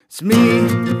It's me,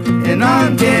 and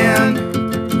I'm Dan.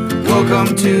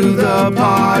 Welcome to the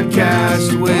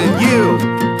podcast with you,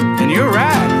 and you're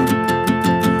rad.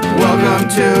 Welcome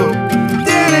to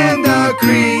Dan and the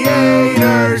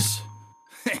Creators.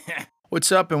 What's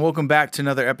up, and welcome back to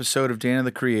another episode of Dan and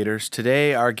the Creators.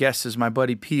 Today, our guest is my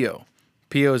buddy Pio.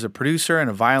 Pio is a producer and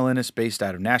a violinist based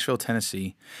out of Nashville,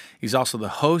 Tennessee. He's also the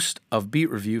host of Beat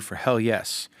Review for Hell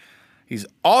Yes. He's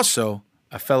also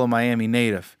a fellow Miami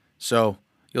native, so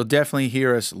you'll definitely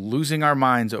hear us losing our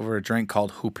minds over a drink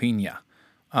called Hoopina.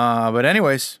 But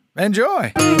anyways,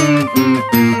 enjoy.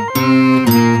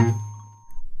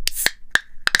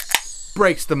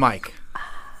 Breaks the mic.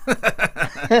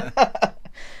 A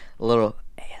little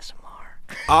ASMR.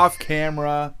 Off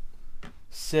camera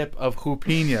sip of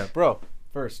Hoopina. Bro,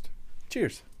 first,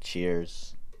 cheers.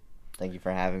 Cheers. Thank you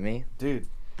for having me. Dude,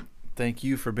 thank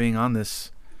you for being on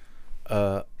this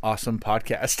awesome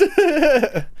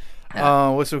podcast.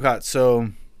 What's we got?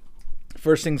 So,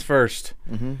 first things first.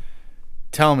 Mm-hmm.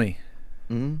 Tell me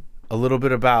a little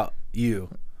bit about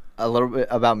you. A little bit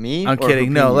about me? I'm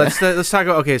kidding. Hoopina? No, let's talk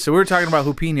about. Okay, so we were talking about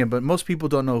Hoopina, but most people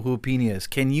don't know who Hoopina is.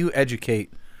 Can you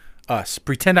educate us?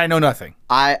 Pretend I know nothing.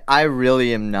 I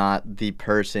really am not the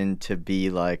person to be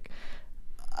like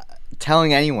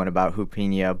telling anyone about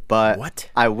Hoopina, but what?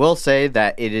 I will say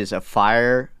that it is a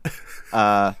fire.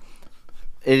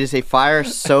 It is a fire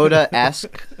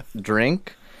soda-esque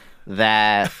drink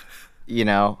that, you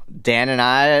know, Dan and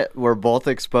I were both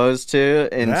exposed to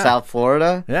in South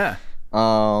Florida. Yeah.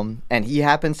 And he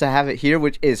happens to have it here,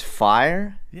 which is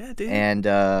fire. Yeah, dude. And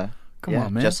come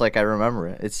on, man. Just like I remember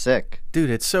it. It's sick. Dude,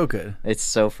 it's so good. It's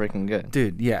so freaking good.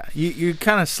 Dude, yeah. You're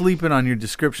kind of sleeping on your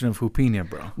description of Hoopina,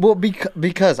 bro. Well,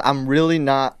 because I'm really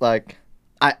not like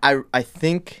I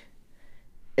think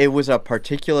it was a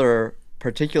particular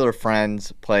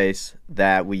friend's place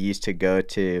that we used to go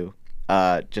to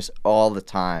just all the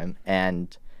time,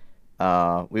 and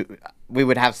we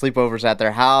would have sleepovers at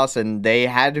their house, and they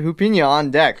had Hoopina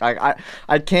on deck.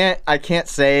 I can't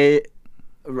say,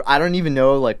 I don't even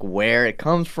know like where it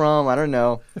comes from. I don't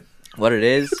know what it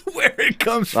is. Where it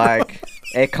comes from? Like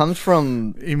it comes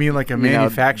from. You mean like a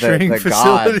manufacturing the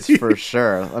facility? Gods, for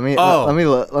sure. Let me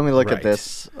look at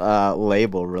this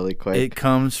label really quick. It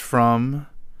comes from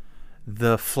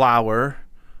the flower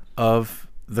of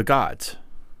the gods.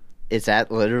 Is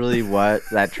that literally what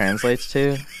that translates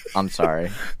to? I'm sorry.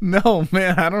 No,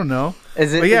 man, I don't know.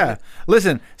 Is it? But yeah,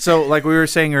 listen. So, like we were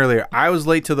saying earlier, I was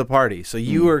late to the party. So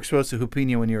you were exposed to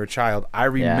Hoopina when you were a child. I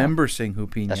remember seeing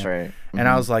Hoopina. That's right. Mm-hmm. And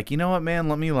I was like, you know what, man?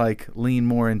 Let me like lean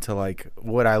more into like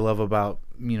what I love about,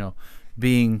 you know,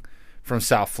 being from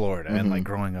South Florida and like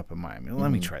growing up in Miami.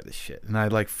 Let me try this shit. And I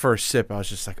like first sip, I was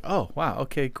just like, oh wow,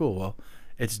 okay, cool. Well,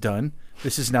 it's done.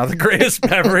 This is now the greatest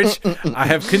beverage I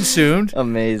have consumed.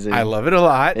 Amazing. I love it a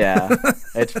lot. Yeah,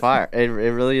 it's fire. It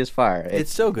really is fire.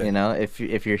 It's so good. You know, if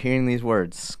you're hearing these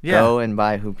words, go and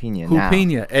buy Hoopina now.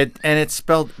 Hoopina, and it's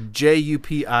spelled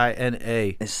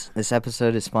Jupina. This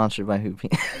episode is sponsored by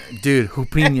Hoopina. Dude,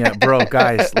 Hoopina, bro,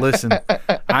 guys, listen.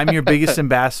 I'm your biggest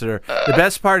ambassador. The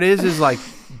best part is like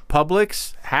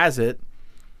Publix has it,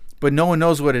 but no one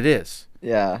knows what it is.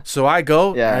 Yeah. So I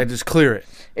go and I just clear it.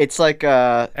 It's like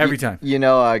every time. You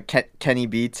know, Kenny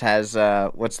Beats has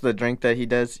what's the drink that he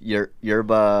does?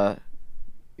 Yerba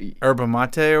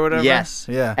mate or whatever. Yes.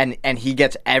 Yeah. And he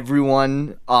gets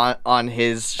everyone on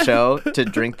his show to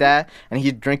drink that, and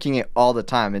he's drinking it all the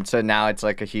time, and so now it's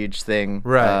like a huge thing.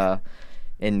 Right.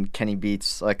 In Kenny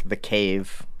Beats, like The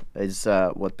Cave is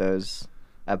what those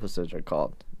episodes are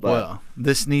called. But well,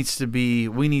 this needs to be.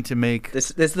 We need to make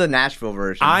this is the Nashville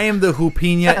version. I am the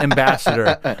Hoopina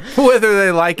ambassador, whether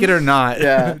they like it or not.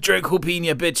 Yeah. Drink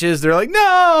Hoopina, bitches. They're like,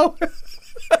 no.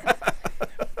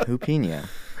 Hoopina,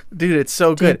 dude, it's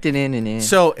so good.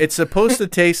 So it's supposed to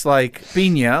taste like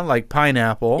piña, like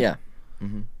pineapple. Yeah.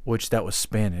 Which that was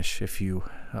Spanish. If you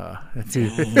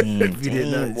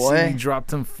didn't know, boy. you dropped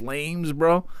some flames,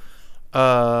 bro.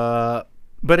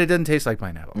 But it doesn't taste like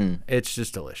pineapple. It's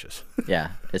just delicious.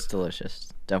 Yeah, it's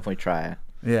delicious. Definitely try it.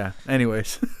 Yeah.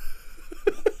 Anyways,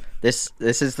 this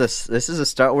is a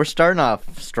start. We're starting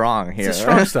off strong here. It's a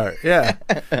strong start. Yeah.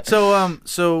 So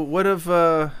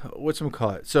what's some call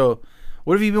it? So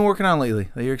what have you been working on lately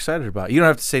that you're excited about? You don't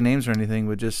have to say names or anything,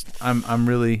 but just I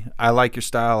like your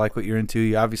style. I like what you're into.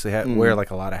 You obviously wear like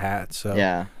a lot of hats. So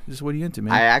yeah. Just what are you into,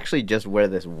 man? I actually just wear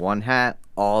this one hat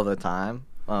all the time.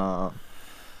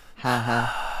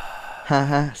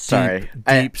 Sorry.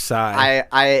 Deep sigh.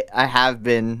 I have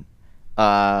been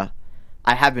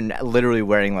literally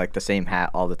wearing like the same hat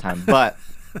all the time. But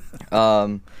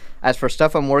as for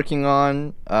stuff I'm working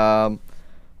on,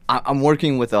 I'm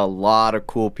working with a lot of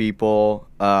cool people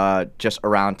just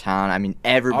around town. I mean,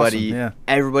 everybody, Awesome, yeah.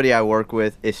 everybody I work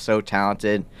with is so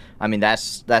talented. I mean,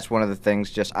 that's one of the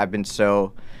things just I've been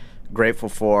so grateful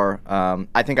for.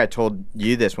 I think I told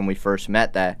you this when we first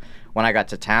met, that when I got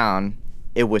to town,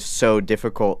 it was so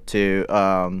difficult to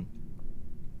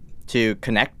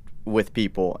connect with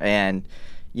people, and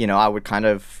I would kind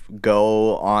of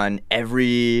go on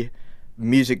every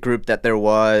music group that there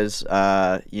was,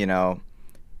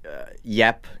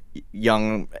 YEP,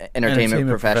 Young Entertainment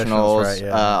Professionals, right,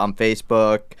 yeah. On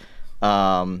Facebook,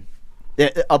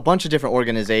 a bunch of different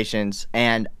organizations,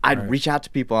 and I'd reach out to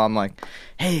people. I'm like,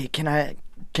 hey, can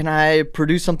I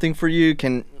produce something for you?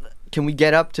 Can we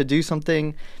get up to do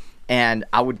something? And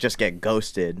I would just get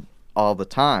ghosted all the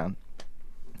time.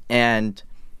 And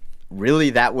really,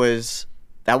 that was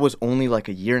only like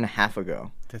a year and a half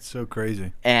ago. That's so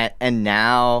crazy. And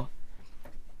now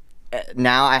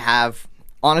I have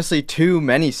honestly too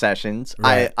many sessions.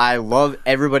 Right. I love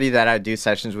everybody that I do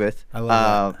sessions with. I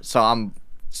love that. So I'm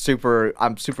super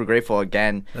grateful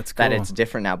again That's that cool. it's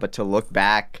different now. But to look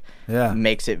back,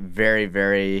 makes it very,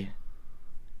 very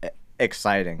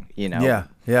exciting. Yeah.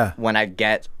 When I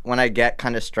get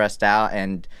kind of stressed out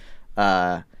and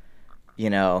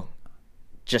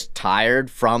just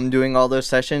tired from doing all those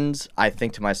sessions, I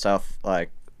think to myself, like,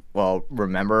 well,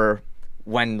 remember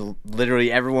when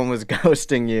literally everyone was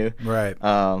ghosting you. Right.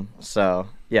 So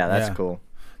yeah, that's cool.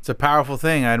 It's a powerful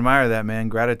thing. I admire that, man.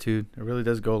 Gratitude. It really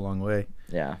does go a long way.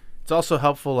 Yeah. It's also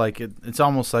helpful. Like it's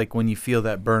almost like when you feel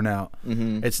that burnout,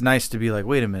 it's nice to be like,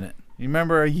 wait a minute. You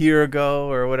remember a year ago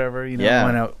or whatever,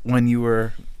 when you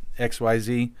were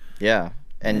XYZ. Yeah.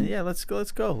 And yeah, let's go.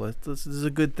 This is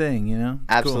a good thing, It's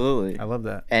absolutely. cool. I love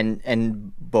that.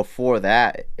 And before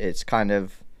that, it's kind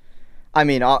of, I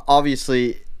mean,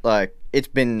 obviously, like, it's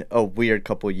been a weird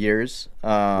couple years.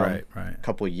 Right.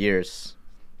 Couple years.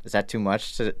 Is that too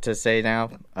much to say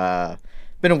now?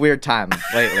 Been a weird time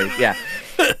lately. Yeah.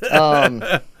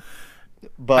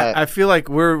 But I feel like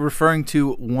we're referring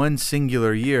to one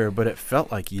singular year, but it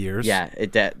felt like years. Yeah,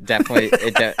 it definitely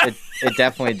it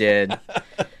definitely did.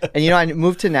 And I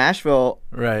moved to Nashville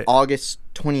August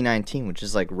 2019, which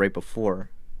is like right before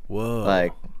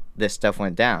like this stuff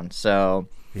went down. So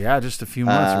yeah, just a few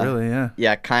months really.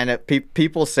 Yeah, kind of.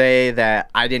 People say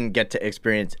that I didn't get to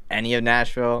experience any of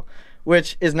Nashville,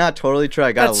 which is not totally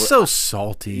true. That's so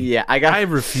salty. Yeah, I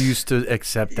refuse to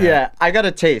accept that. Yeah, I got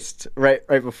a taste right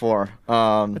before.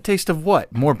 A taste of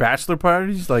what? More bachelor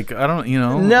parties? Like, I don't,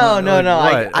 No. What?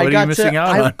 I What are got you missing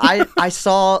out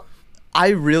on? I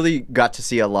really got to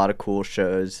see a lot of cool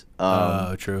shows.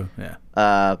 True.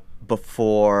 Yeah.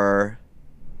 Before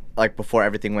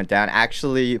everything went down.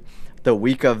 Actually, the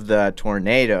week of the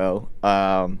tornado,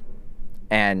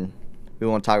 and we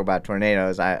won't talk about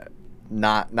tornadoes.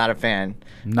 Not a fan.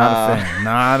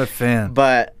 Not a fan.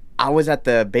 But I was at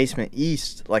the Basement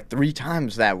East like 3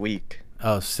 times that week.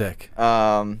 Oh, sick.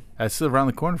 That's around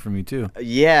the corner from you too.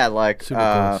 Yeah, like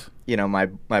super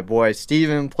close. My boy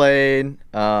Steven played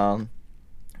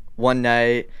one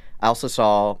night. I also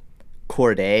saw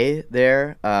Corday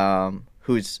there,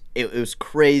 it was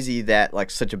crazy that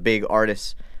like such a big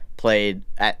artist played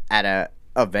at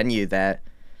a venue that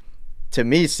to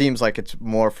me seems like it's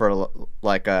more for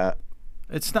like a.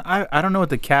 It's not. I don't know what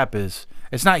the cap is.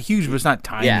 It's not huge, but it's not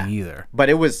tiny either. But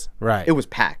it was right. It was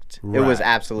packed. It was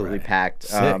absolutely packed.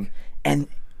 Sick. And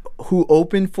who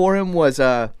opened for him was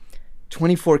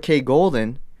 24K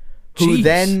Golden, who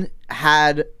then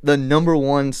had the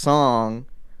 #1 song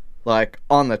like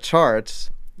on the charts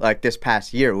like this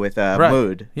past year with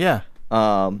Mood. Yeah.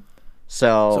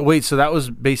 So wait, so that was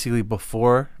basically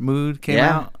before Mood came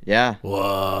out? Yeah.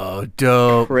 Whoa,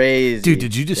 dope. Crazy. Dude,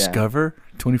 did you discover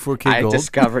 24K Gold? I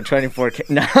discovered 24K.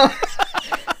 No.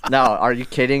 No, are you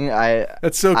kidding?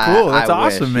 That's so cool. That's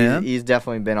awesome, man. He's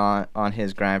definitely been on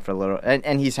his grind for a little,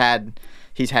 and he's had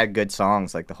good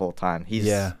songs like the whole time.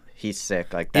 He's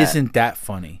sick like that. Isn't that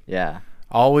funny? Yeah.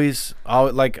 Always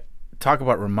like talk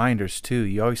about reminders too.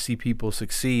 You always see people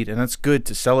succeed, and that's good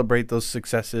to celebrate those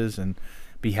successes and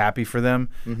be happy for them.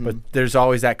 Mm-hmm. But there's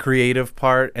always that creative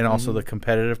part and also the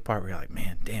competitive part where you're like,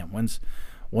 man, damn, when's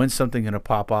something gonna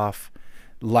pop off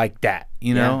like that,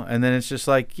 you know? And then it's just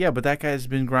like, yeah, but that guy's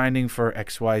been grinding for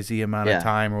XYZ amount of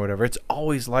time or whatever. It's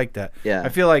always like that. Yeah. I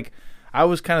feel like I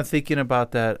was kind of thinking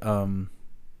about that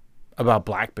about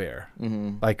Black Bear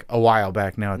like a while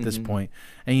back now at this point.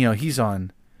 And he's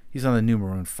on the new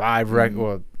Maroon 5 record.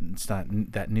 Well, it's not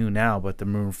that new now, but the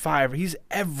Maroon 5, he's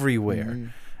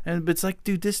everywhere. And but it's like,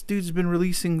 dude, this dude's been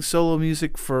releasing solo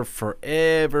music for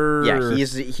forever. Yeah,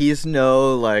 he's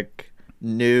no like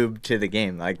noob to the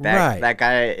game. Like that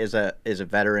guy is a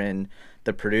veteran.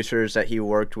 The producers that he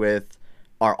worked with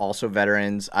are also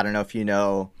veterans. I don't know if you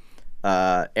know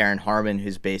Aaron Harmon,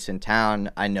 who's based in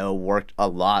town. I know worked a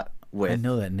lot with. I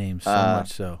know that name so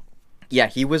much so. Yeah,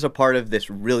 he was a part of this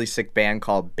really sick band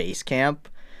called Bass Camp,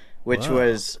 which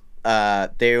was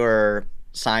they were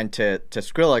signed to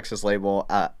Skrillex's label,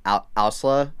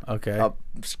 Ausla. Okay.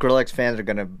 Skrillex fans are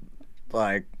gonna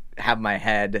like have my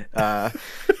head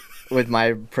with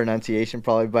my pronunciation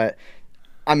probably, but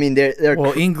I mean they're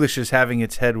well, English is having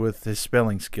its head with his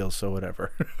spelling skills, so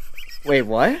whatever. Wait,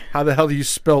 what? How the hell do you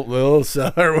spell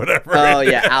Wilsa or whatever? Oh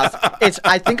yeah, it's.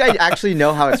 I think I actually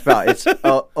know how it's spelled. It's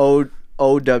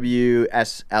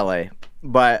Owsla,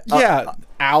 but yeah,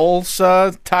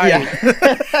 Owlsa tight.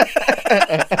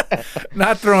 Yeah.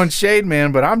 Not throwing shade,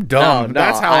 man, but I'm dumb. No,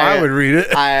 that's how I would read it.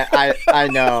 I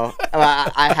know.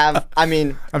 I have. I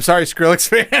mean, I'm sorry, Skrillex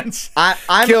fans.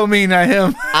 I'm kill me, not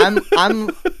him.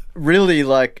 I'm really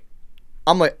like.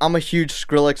 I'm a huge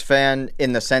Skrillex fan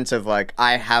in the sense of like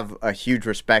I have a huge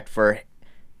respect for,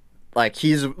 like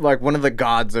he's like one of the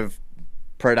gods of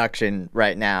production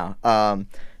right now.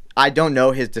 I don't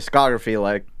know his discography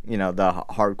like the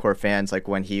hardcore fans like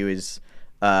when he was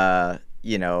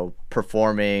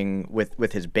performing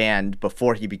with his band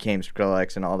before he became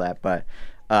Skrillex and all that, but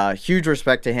huge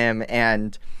respect to him.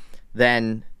 And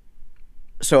then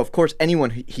so of course anyone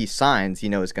he signs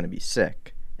is going to be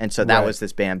sick. And so that was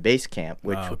this band Bass Camp,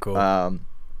 which cool.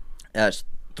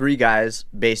 3 guys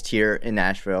based here in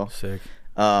Nashville. Sick.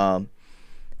 And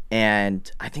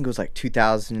I think it was like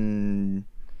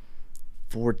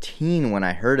 2014 when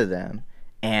I heard of them.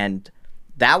 And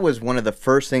that was one of the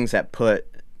first things that put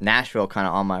Nashville kind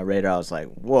of on my radar. I was like,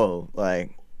 whoa,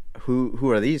 like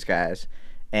who are these guys?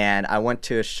 And I went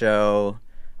to a show.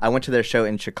 I went to their show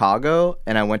in Chicago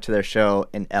and I went to their show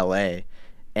in LA.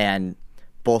 And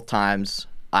both times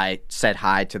I said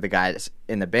hi to the guys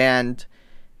in the band,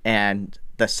 and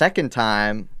the second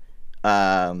time,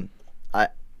 I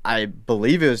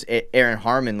believe it was Aaron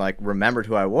Harmon like remembered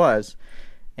who I was,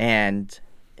 and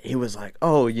he was like,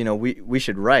 "Oh, we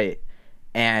should write,"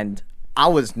 and I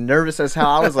was nervous as hell.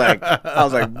 I was like,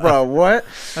 "Bro, what?"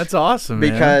 That's awesome,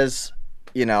 man. Because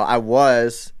I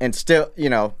was, and still,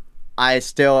 I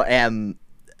still am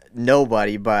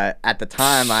nobody, but at the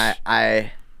time,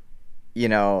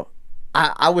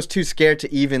 I was too scared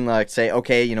to even like say,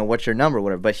 okay, what's your number,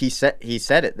 whatever. But he said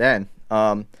it then.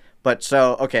 But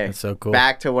so okay, that's so cool.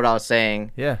 Back to what I was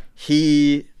saying. Yeah.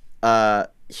 He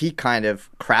kind of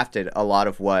crafted a lot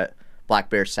of what Black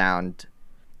Bear Sound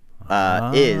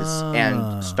is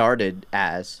and started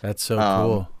as. That's so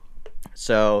cool.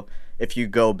 So if you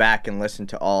go back and listen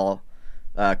to all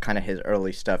kind of his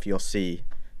early stuff, you'll see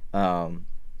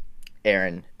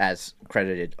Aaron as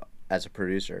credited as a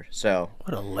producer. So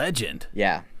what a legend.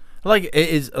 Yeah. Like it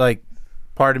is like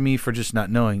part of me for just not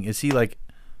knowing. Is he like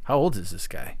how old is this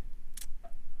guy?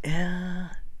 I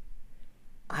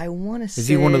want to say. Is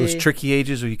he one of those tricky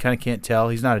ages where you kind of can't tell?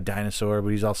 He's not a dinosaur, but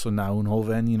he's also not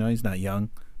Unhoven. He's not young.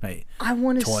 Like I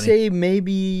want to say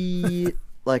maybe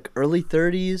like early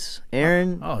 30s,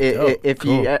 Aaron. If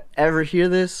cool. you ever hear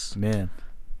this, man,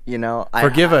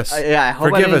 forgive us. I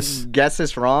hope I didn't guess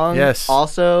this wrong. Yes.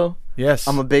 Also, yes,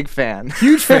 I'm a big fan.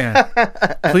 Huge fan.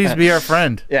 Please be our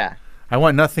friend. Yeah. I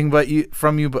want nothing but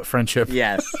but friendship.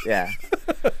 Yes. Yeah.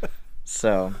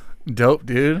 So dope,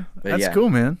 dude. That's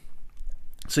cool, man.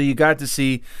 So you got to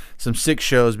see some sick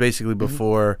shows basically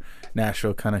before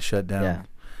Nashville kind of shut down. Yeah.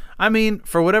 I mean,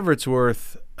 for whatever it's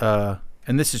worth,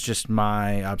 and this is just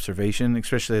my observation,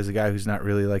 especially as a guy who's not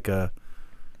really like a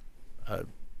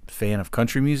fan of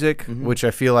country music, which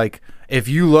I feel like if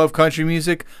you love country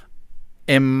music,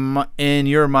 in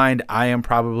your mind, I am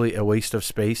probably a waste of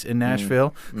space in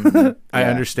Nashville. I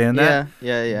understand that.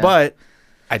 Yeah. But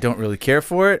I don't really care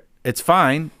for it. It's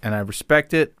fine, and I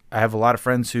respect it. I have a lot of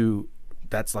friends who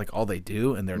that's like all they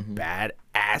do, and they're bad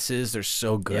asses. They're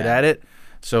so good at it.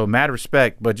 So mad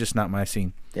respect, but just not my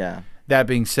scene. Yeah. That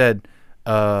being said,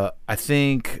 I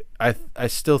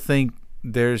still think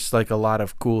there's like a lot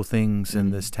of cool things in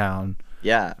this town.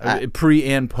 Yeah. Pre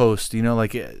and post,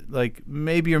 like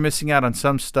maybe you're missing out on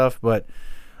some stuff, but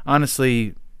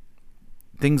honestly,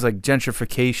 things like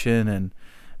gentrification and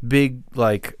big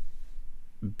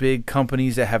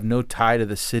companies that have no tie to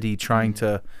the city trying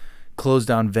to close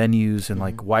down venues and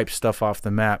like wipe stuff off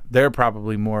the map, they're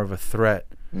probably more of a threat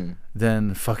than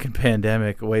the fucking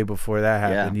pandemic way before that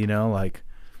happened.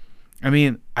 I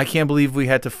mean, I can't believe we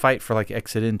had to fight for like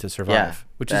Exit In to survive,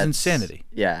 which is insanity.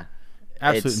 Yeah.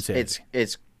 Absolute insanity.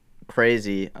 It's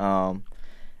crazy. And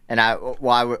And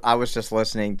I was just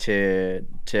listening to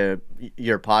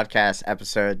your podcast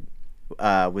episode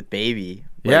with Baby.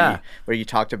 Where you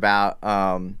talked about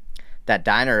that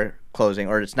diner closing,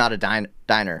 or it's not a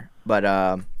diner, but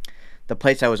the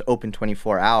place that was open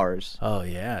 24 hours. Oh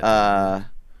yeah.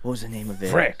 What was the name of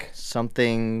it? Frick.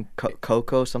 Something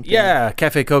Coco something. Yeah,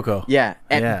 Cafe Coco. Yeah.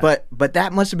 But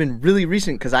that must have been really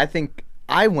recent, because I think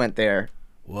I went there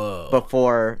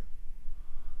before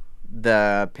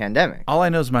the pandemic. All I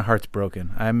know is my heart's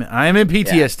broken. I'm in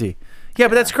PTSD. Yeah,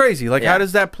 but that's crazy. Like, how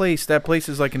does that place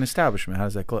is like an establishment. How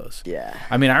does that close? Yeah.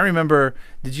 I mean, I remember,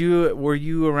 were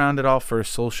you around at all for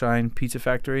Soulshine Pizza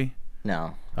Factory?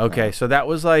 No. Okay, no. so that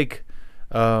was like,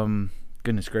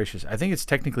 goodness gracious, I think it's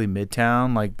technically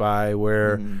Midtown, like by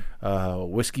where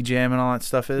Whiskey Jam and all that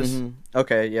stuff is. Mm-hmm.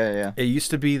 Okay, yeah. It used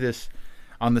to be this,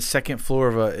 on the second floor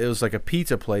of it was like a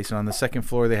pizza place, and on the second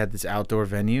floor they had this outdoor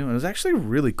venue, and it was actually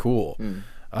really cool.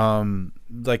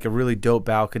 Like a really dope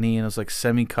balcony, and it was like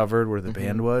semi-covered where the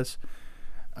band was.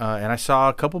 And I saw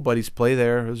a couple buddies play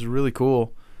there. It was really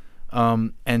cool.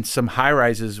 And some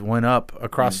high-rises went up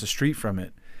across the street from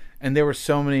it. And there were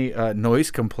so many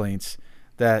noise complaints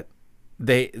that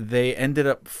they ended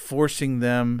up forcing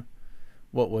them.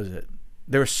 What was it?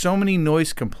 There were so many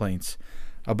noise complaints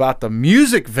about the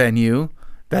music venue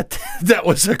that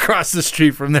was across the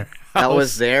street from their house. That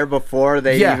was there before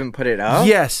they even put it up?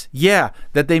 Yes, yeah.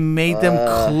 That they made them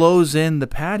close in the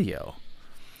patio.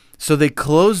 So they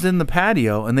closed in the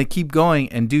patio, and they keep going.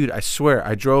 And dude, I swear,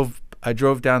 I drove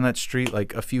down that street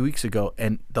like a few weeks ago,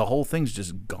 and the whole thing's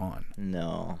just gone.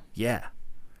 No. Yeah.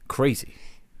 Crazy.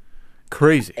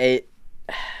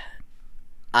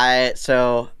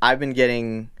 So I've been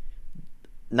getting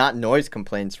not noise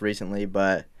complaints recently,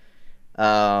 but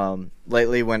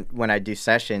lately when I do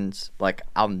sessions, like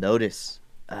I'll notice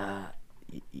I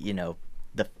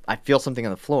feel something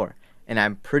on the floor, and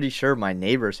I'm pretty sure my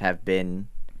neighbors have been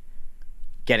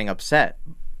getting upset,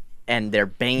 and they're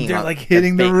banging. They're like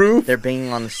hitting the roof. They're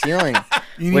banging on the ceiling.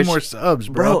 You need more subs,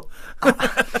 bro.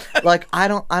 Like I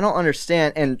don't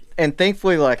understand, and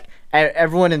thankfully, like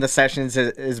everyone in the sessions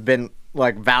has been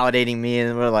like validating me,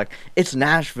 and we're like, it's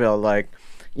Nashville, like,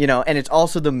 and it's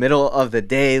also the middle of the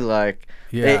day, like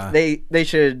they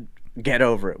should get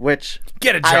over it, which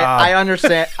get a job. I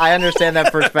understand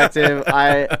that perspective.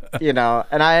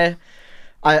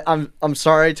 I'm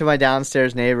sorry to my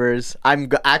downstairs neighbors. I'm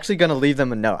actually gonna leave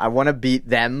them a note. I want to beat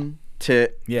them to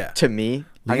me.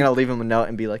 I'm gonna leave them a note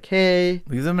and be like, hey,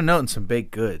 leave them a note and some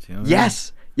baked goods. You know what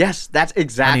yes, that's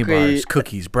exactly. Honey bars,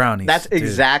 cookies, brownies. That's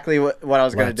exactly what I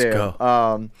was gonna do.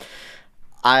 Go.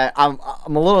 I'm a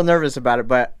little nervous about it,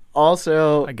 but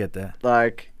also I get that.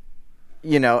 Like,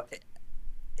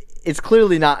 it's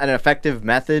clearly not an effective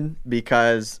method,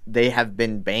 because they have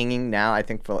been banging now, I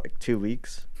think, for like 2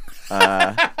 weeks.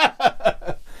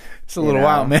 It's a little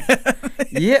while, man.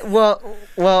 Yeah,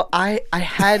 well, I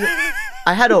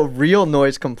had a real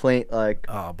noise complaint, like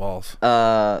balls,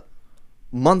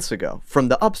 months ago from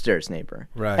the upstairs neighbor,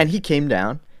 right? And he came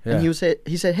down and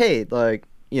he said, hey, like,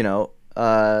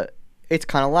 it's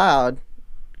kind of loud.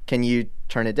 Can you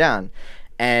turn it down?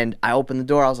 And I opened the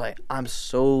door. I was like, I'm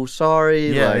so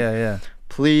sorry. Yeah.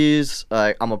 Please,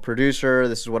 I'm a producer.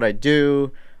 This is what I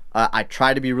do. I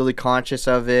try to be really conscious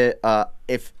of it.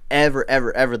 If ever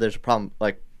there's a problem,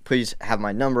 like, please have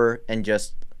my number and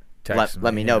just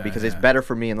let me know, because it's better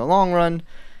for me in the long run.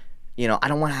 I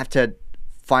don't want to have to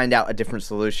find out a different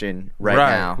solution right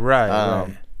now.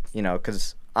 Right.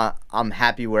 Because I'm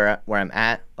happy where I'm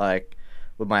at, like,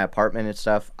 with my apartment and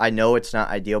stuff. I know it's not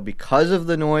ideal because of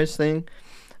the noise thing,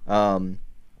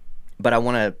 but I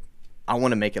want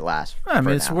to make it last. I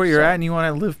mean, it's where you're at, and you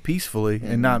want to live peacefully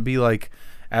and not be like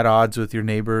at odds with your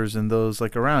neighbors and those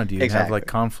like around you. And have like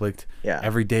conflict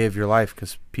every day of your life,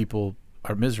 because people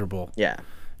are miserable. Yeah.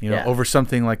 Over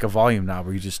something like a volume knob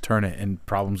where you just turn it and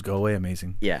problems go away.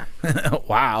 Amazing. Yeah.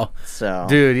 Wow. So,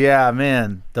 dude, yeah,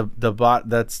 man, the bot.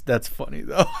 That's funny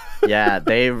though. Yeah,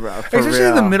 especially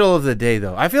in the middle of the day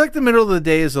though. I feel like the middle of the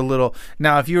day is a little.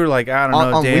 Now, if you were like, I don't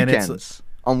know, on Dan, weekends,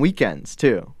 on weekends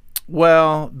too.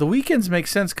 Well, the weekends make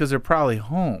sense because they're probably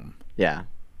home. Yeah.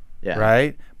 Yeah.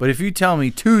 Right. But if you tell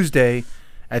me Tuesday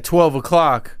at 12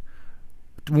 o'clock,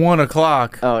 1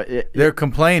 o'clock, they're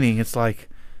complaining. It's like,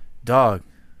 dog,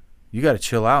 you got to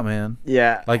chill out, man.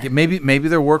 Yeah. Like maybe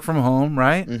they're work from home,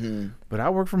 right? Mm-hmm. But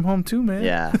I work from home too, man.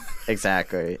 Yeah.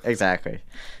 Exactly.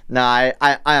 No,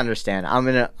 I understand. I'm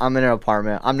in an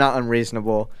apartment. I'm not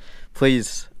unreasonable.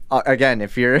 Please, again,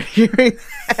 if you're hearing,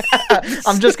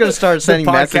 I'm just gonna start sending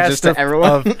messages to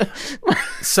everyone.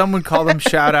 Some would call them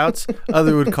shout outs.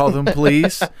 Other would call them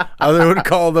please. Other would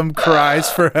call them cries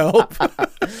for help.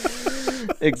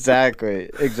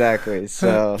 Exactly.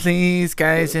 So please,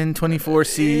 guys in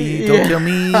 24C, don't kill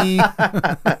me.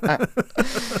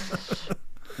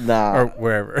 Nah. Or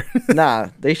wherever. Nah,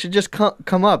 they should just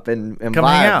come up and Come vibe.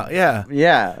 hang out. Yeah.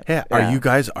 Yeah. Are you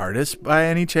guys artists by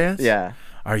any chance? Yeah.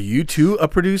 Are you too a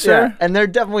producer? Yeah. And there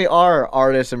definitely are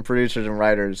artists and producers and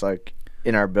writers like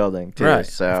in our building too. Right.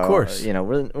 So of course. you know,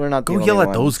 we're not the Go only yell at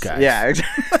ones. those guys. Yeah.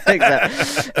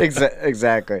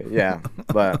 Exactly. Yeah.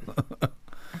 But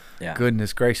yeah.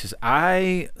 Goodness gracious.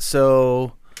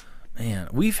 So man,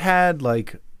 we've had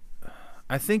like,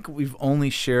 I think we've only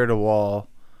shared a wall,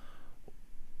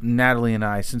 Natalie and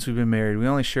I, since we've been married, we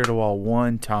only shared a wall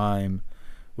one time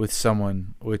with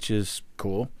someone, which is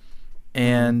cool.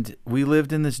 And we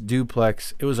lived in this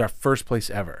duplex. It was our first place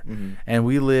ever. And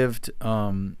we lived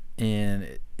in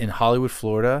Hollywood,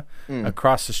 Florida,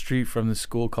 across the street from the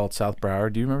school called South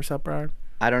Broward. Do you remember South Broward?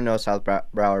 I don't know South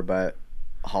Broward, but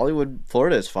Hollywood,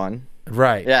 Florida is fun.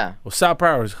 Right. Yeah. Well, South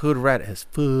Broward is hood rat as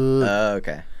fuck.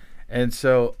 Okay. And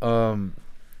so,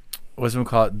 what's it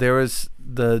called? There was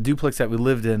the duplex that we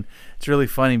lived in. It's really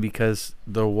funny because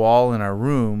the wall in our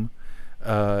room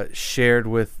shared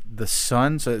with the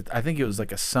son. So I think it was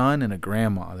like a son and a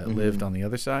grandma that lived on the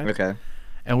other side. Okay.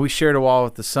 And we shared a wall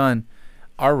with the son,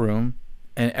 our room,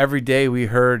 and every day we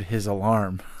heard his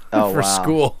alarm for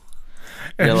school.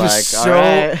 And You're it's just like, so all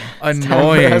right,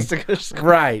 annoying. it's time for us to go to school.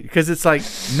 Right, because it's like,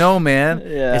 no, man,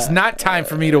 Yeah. it's not time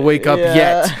for me to wake up Yeah.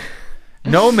 yet.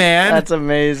 No, man. That's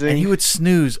amazing. And he would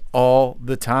snooze all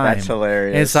the time. That's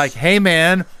hilarious. And it's like, hey,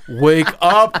 man, wake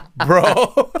up,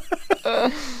 bro.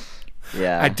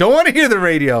 Yeah. I don't want to hear the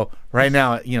radio right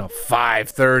now at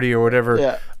 5:30 or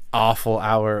whatever awful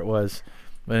hour it was.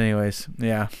 But anyways,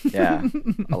 yeah. Yeah.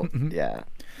 Yeah.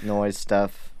 Noise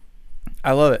stuff.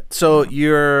 I love it. So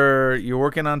you're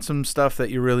working on some stuff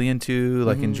that you're really into,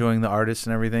 like enjoying the artists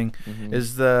and everything.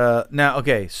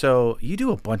 So you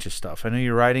do a bunch of stuff. I know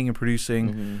you're writing and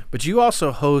producing, but you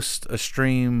also host a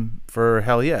stream for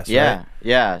Hell Yes, right?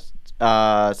 Yeah.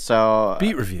 So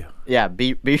Beat review. Yeah,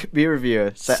 beat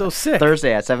review. So sick.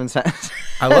 Thursday at 7 cents.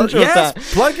 I love it.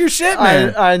 Yes, plug your shit,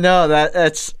 man. I know that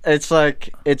it's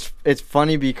like it's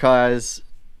funny because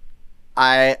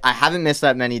I haven't missed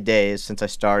that many days since I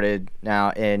started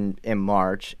now in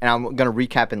March, and I'm gonna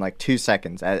recap in like 2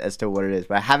 seconds as to what it is.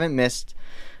 But I haven't missed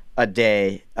a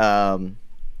day. No,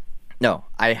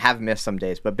 I have missed some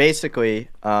days, but basically,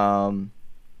 yeah.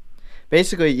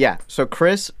 So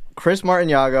Chris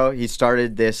Martin-Yago, he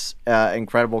started this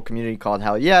incredible community called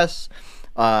Hell Yes.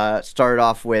 Started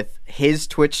off with his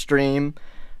Twitch stream,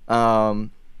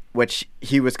 which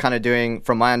he was kind of doing,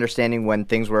 from my understanding, when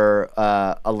things were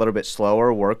a little bit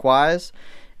slower work-wise.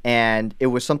 And it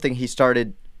was something he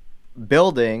started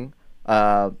building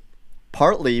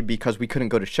partly because we couldn't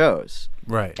go to shows.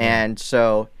 Right. And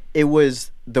so it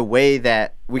was the way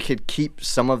that we could keep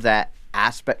some of that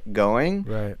aspect going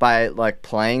by like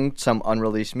playing some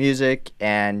unreleased music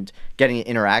and getting to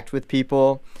interact with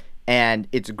people. And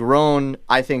it's grown,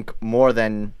 I think, more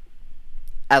than,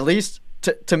 at least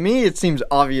to me, it seems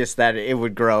obvious that it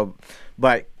would grow.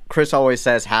 But Chris always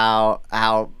says how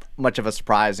much of a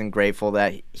surprise and grateful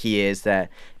that he is that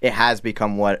it has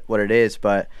become what it is.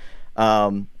 But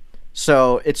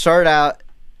so it started out,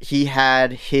 he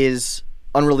had his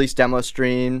unreleased demo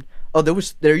stream. Oh,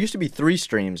 there used to be 3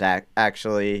 streams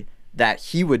actually that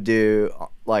he would do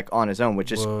like on his own,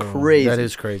 which is crazy. That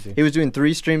is crazy. He was doing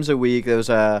 3 streams a week. There was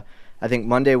I think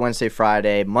Monday, Wednesday,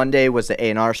 Friday. Monday was the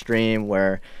A&R stream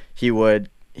where he would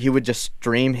just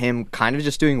stream him kind of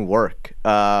just doing work,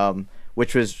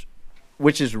 which is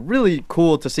really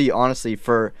cool to see, honestly,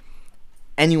 for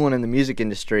anyone in the music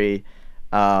industry.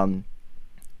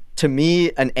 To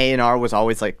me, an A&R was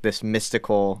always like this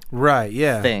mystical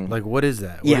thing. Like, what is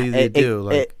that? What do they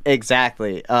do?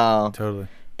 Exactly. Totally.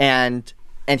 And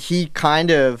he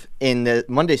kind of, in the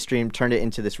Monday stream, turned it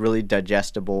into this really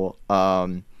digestible,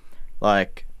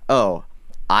 like, oh,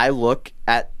 I look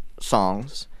at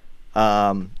songs,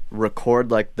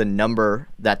 record like the number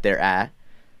that they're at,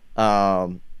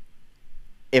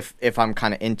 if I'm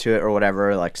kind of into it or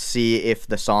whatever, like see if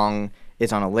the song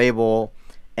is on a label,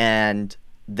 and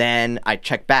then I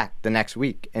check back the next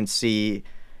week and see,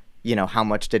 how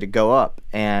much did it go up,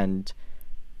 and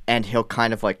he'll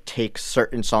kind of like take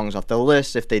certain songs off the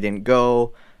list if they didn't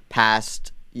go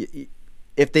past,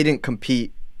 if they didn't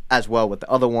compete as well with the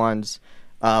other ones.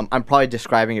 I'm probably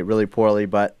describing it really poorly,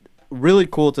 but really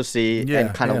cool to see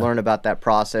and kind of learn about that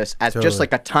process as just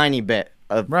like a tiny bit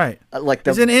of like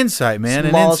it's an insight, man.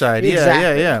 An insight.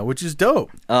 Yeah, which is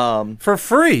dope. For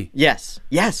free. Yes.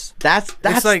 That's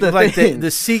it's like the like thing.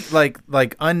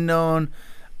 the unknown,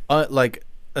 like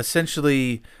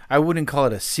essentially, I wouldn't call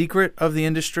it a secret of the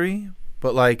industry,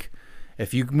 but like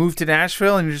if you move to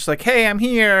Nashville and you're just like, hey, I'm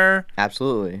here.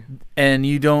 Absolutely. And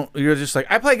you're just like,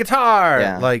 I play guitar.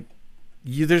 Yeah. Like,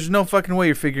 there's no fucking way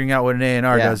you're figuring out what an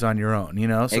A&R does on your own, you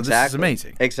know? So exactly. This is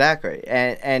amazing. Exactly.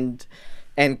 And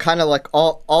kind of like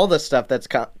all the stuff that's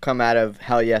come out of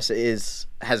Hell Yes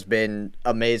has been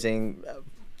amazing.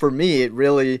 For me, it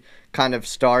really kind of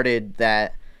started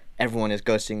that everyone is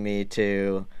ghosting me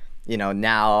to, you know,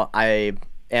 now I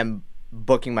am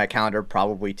booking my calendar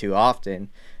probably too often.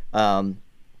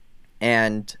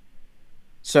 And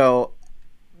so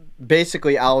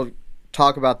basically I'll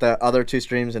talk about the other two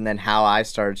streams and then how I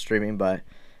started streaming. But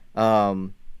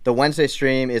the Wednesday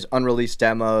stream is unreleased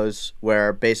demos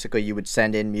where basically you would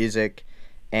send in music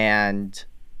and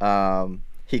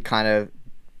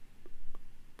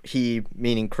he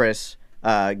meaning Chris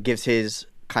gives his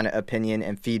kind of opinion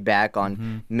and feedback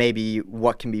on maybe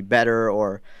what can be better,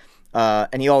 or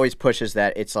and he always pushes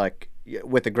that it's like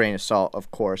with a grain of salt, of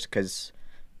course, because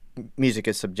music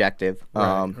is subjective.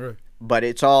 Right. But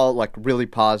it's all like really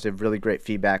positive, really great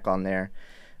feedback on there.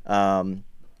 And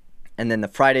then the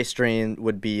Friday stream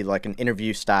would be like an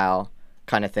interview style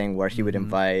kind of thing where he would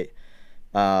invite,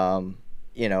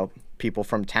 you know, people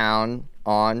from town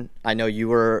on. I know you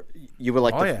were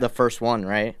like the first one,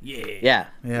 right? Yeah.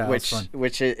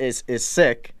 Which is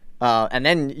sick. And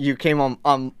then you came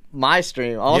on my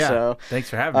stream also. Yeah. Thanks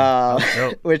for having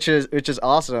me. Which is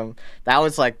awesome. That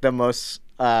was like the most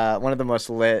one of the most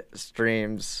lit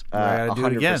streams.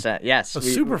 100%. Yes,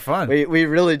 it's super fun. We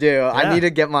really do. Yeah. I need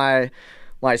to get my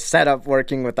setup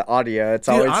working with the audio. It's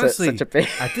always honestly, such a pain.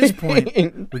 At this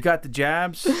point, we got the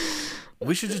jabs.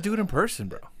 We should just do it in person,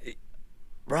 bro.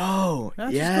 Bro,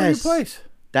 Just yes. go to your place.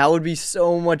 That would be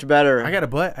so much better. I got a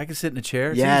butt. I can sit in a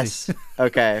chair. It's yes. easy.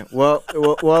 Okay. Well,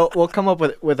 we'll come up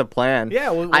with a plan.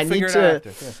 Yeah, we'll figure it out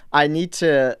after. Yeah. I need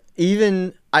to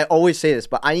I always say this,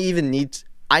 but I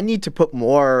need to put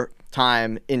more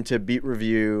time into beat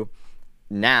review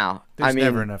now. There's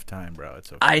never enough time, bro.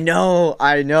 It's okay. I know.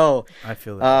 I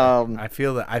feel that. I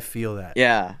feel that.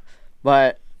 Yeah.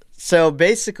 But so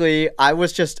basically I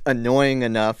was just annoying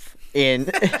enough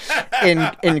in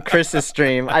Chris's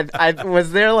stream. I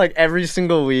was there like every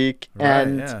single week,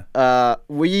 and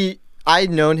I'd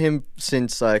known him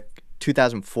since like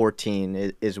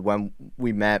 2014 is when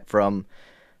we met from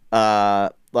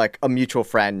like a mutual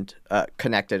friend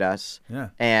connected us. Yeah.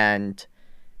 And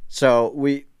so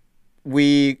we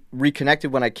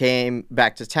reconnected when I came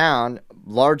back to town,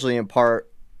 largely in part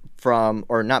from,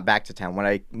 or not back to town, when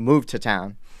I moved to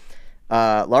town.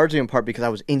 Largely in part because I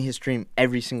was in his stream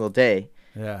every single day.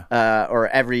 Yeah. Or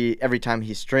every time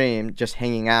he streamed, just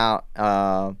hanging out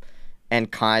and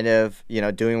kind of, you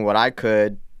know, doing what I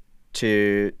could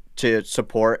to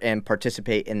support and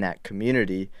participate in that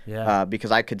community. Yeah.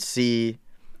 Because I could see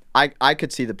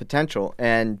the potential.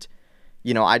 And,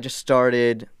 you know, I just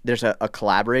started, there's a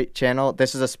collaborate channel.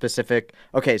 This is a specific,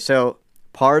 okay, so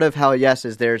part of Hell Yes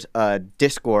is there's a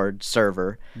Discord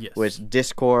server. Yes. Which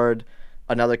Discord,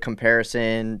 another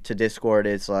comparison to Discord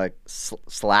is like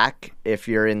Slack if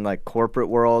you're in like corporate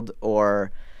world,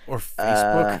 or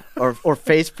Facebook. Or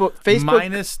Facebook.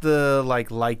 Minus the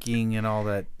like liking and all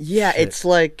that. Yeah, shit. It's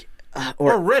like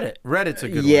or Reddit. Reddit's a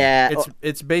good yeah, one.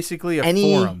 It's basically a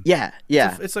forum. Yeah.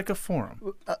 It's like a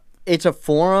forum. It's a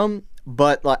forum,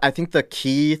 but like I think the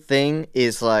key thing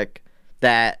is like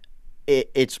that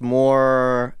it's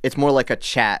more like a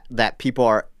chat that people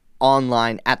are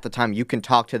online at the time. You can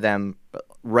talk to them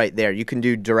right there. You can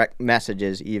do direct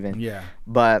messages even. Yeah.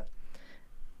 But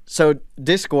so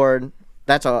Discord,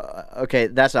 that's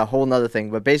a whole nother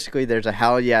thing. But basically there's a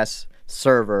Hell Yes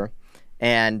server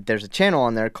and there's a channel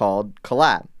on there called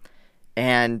Collab.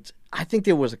 And I think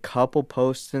there was a couple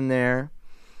posts in there,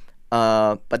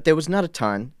 but there was not a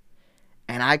ton.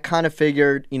 And I kind of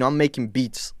figured, you know, I'm making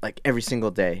beats like every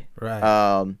single day.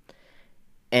 Right.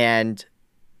 And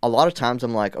a lot of times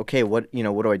I'm like, okay, what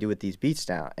do I do with these beats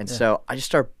now? And so I just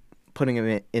start putting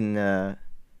them in the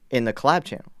collab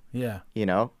channel. Yeah. You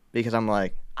know, because I'm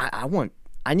like,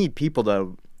 I need people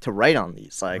to write on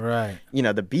these. Like, right. You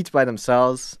know, the beats by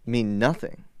themselves mean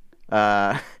nothing.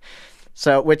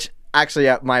 So which actually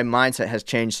my mindset has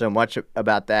changed so much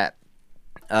about that.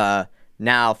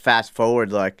 Now fast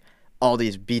forward, like all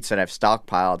these beats that I've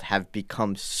stockpiled have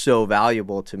become so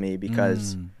valuable to me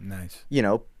because, nice. You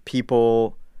know,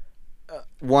 people.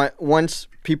 Once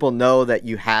people know that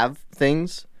you have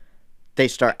things, they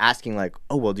start asking like,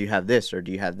 oh, well, do you have this or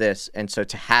do you have this? And so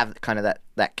to have kind of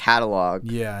that catalog,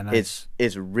 nice.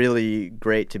 is really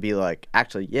great to be like,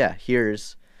 actually, yeah,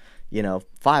 here's, you know,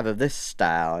 5 of this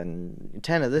style and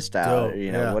 10 of this style, dope. or,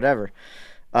 you know, whatever.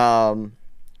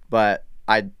 But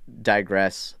I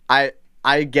digress.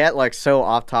 I get like so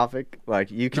off topic.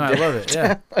 Like you can. No, I love it.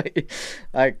 Yeah.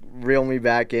 like reel me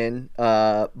back in.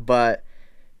 But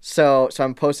so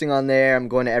I'm posting on there. I'm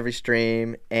going to every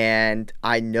stream, and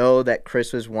I know that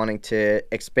Chris was wanting to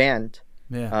expand.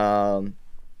 Yeah.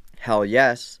 Hell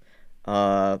yes.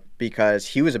 Because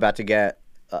he was about to get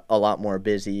a lot more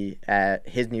busy at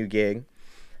his new gig.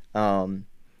 And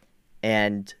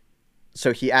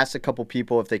so he asked a couple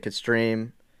people if they could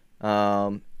stream.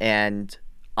 And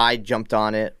I jumped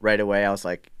on it right away. I was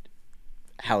like,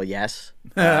 hell yes.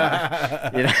 You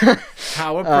know?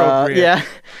 How appropriate. Yeah.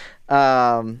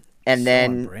 And So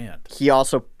then on brand. he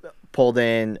also pulled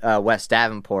in Wes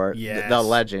Davenport, Yes. the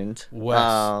legend.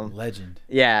 Legend.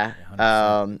 Yeah.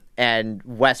 100%. And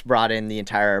Wes brought in the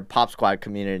entire Pop Squad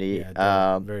community.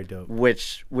 Yeah, dope. Very dope.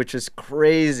 Which is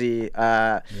crazy.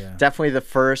 Definitely the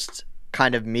first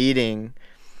kind of meeting.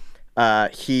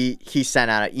 He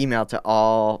sent out an email to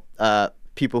all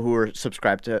people who were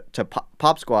subscribed to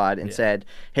Pop Squad and said,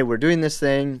 hey, we're doing this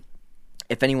thing.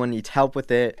 If anyone needs help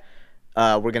with it,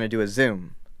 we're going to do a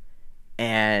Zoom.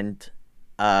 And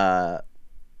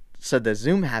so the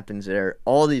Zoom happens there,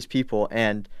 all these people,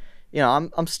 and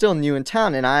I'm still new in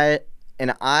town, and I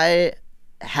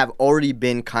have already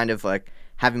been kind of like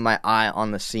having my eye on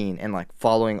the scene and like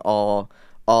following all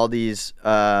these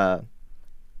kind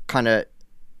of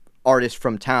artists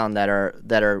from town that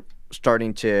are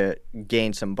starting to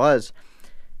gain some buzz,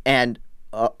 and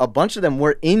a bunch of them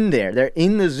were in there. They're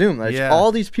in the Zoom. There's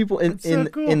all these people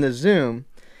in the Zoom,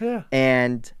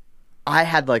 and I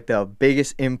had like the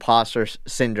biggest imposter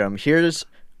syndrome. Here's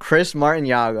Chris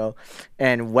Martin-Yago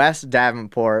and Wes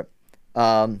Davenport,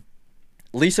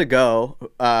 Lisa Go,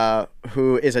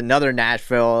 who is another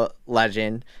Nashville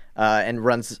legend and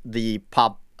runs the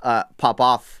pop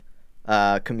off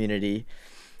community.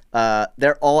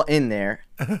 They're all in there,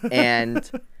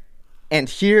 and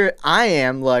here I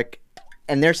am like,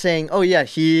 and they're saying, oh yeah,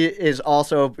 he is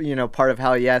also part of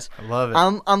Hell Yes. I love it.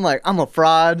 I'm like, I'm a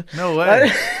fraud. No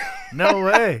way. No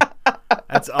way.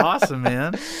 That's awesome,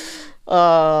 man.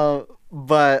 But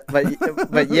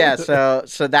yeah,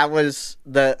 so that was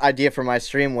the idea for my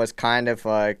stream, was kind of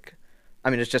like, I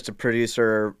mean, it's just a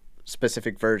producer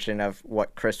specific version of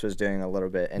what Chris was doing a little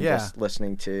bit, and just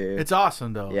listening to. It's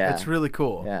awesome though. Yeah. It's really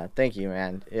cool. Yeah, thank you,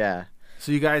 man. Yeah.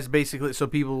 So you guys basically,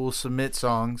 people will submit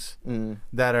songs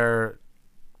that are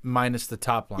minus the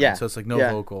top line. Yeah. So it's like no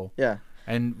vocal. Yeah.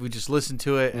 And we just listen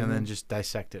to it and then just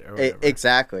dissect it or whatever.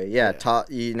 Exactly. Yeah.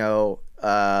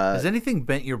 Has anything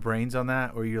bent your brains on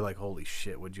that, or you're like, holy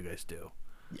shit, what'd you guys do?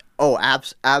 Oh,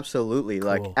 absolutely. Cool.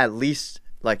 Like at least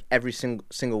like every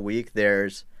single week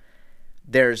there's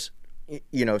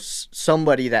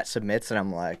somebody that submits, and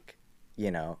I'm like,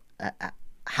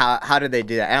 how did they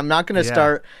do that? And I'm not going to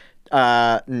start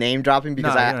name dropping,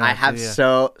 because I have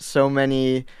so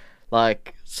many,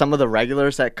 like some of the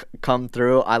regulars that come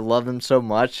through. I love them so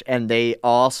much, and they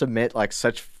all submit like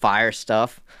such fire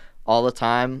stuff all the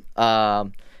time.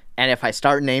 And if I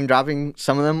start name dropping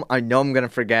some of them, I know I'm going to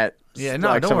forget. Yeah, no,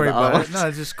 like, don't some worry of the about others. it. No,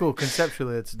 it's just cool.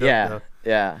 Conceptually, it's dope. Yeah, though.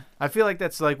 yeah. I feel like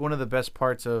that's like one of the best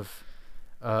parts of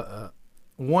Nashville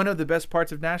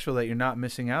that you're not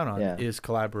missing out on is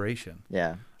collaboration.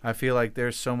 Yeah. I feel like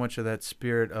there's so much of that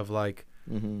spirit of like,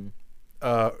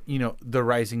 the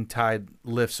rising tide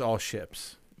lifts all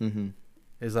ships. Mm-hmm.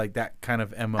 Is like that kind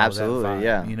of MO. Absolutely, that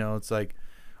vibe. yeah. It's like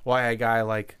why a guy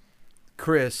like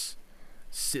Chris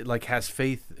like has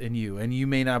faith in you, and you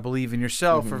may not believe in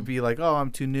yourself or be like, oh,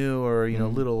 I'm too new, or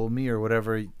little me, or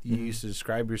whatever you used to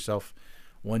describe yourself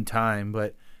one time.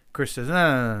 But Chris says,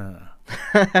 no.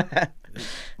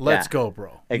 Let's go,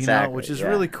 bro. Exactly. Which is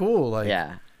really cool. Like,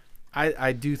 I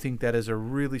I do think that is a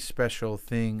really special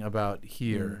thing about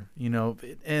here,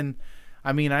 and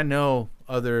I mean, I know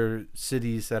other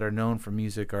cities that are known for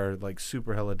music are like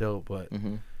super hella dope, but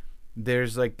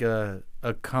there's like a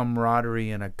camaraderie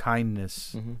and a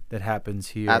kindness that happens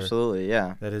here. Absolutely,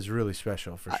 yeah. That is really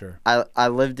special for sure. I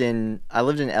lived in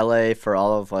LA for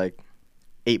all of like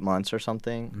 8 months or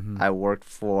something. I worked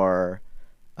for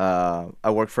a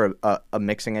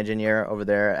mixing engineer over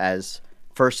there, as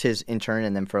first his intern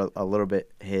and then for a little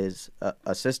bit his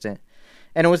assistant.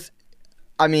 And it was,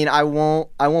 I mean, I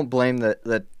won't blame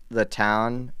the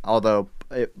town, although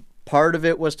part of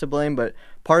it was to blame, but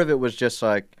part of it was just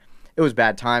like, it was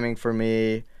bad timing for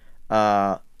me.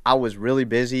 I was really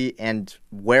busy, and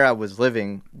where I was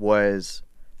living was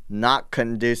not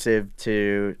conducive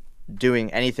to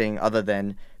doing anything other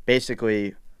than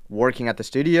basically working at the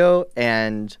studio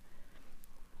and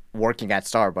working at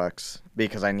Starbucks,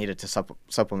 because I needed to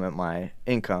supplement my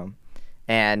income.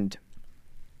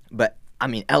 But I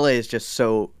mean, LA is just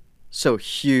so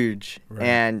huge, Right.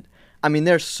 and I mean,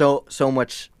 there's so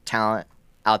much talent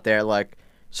out there. Like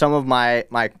some of my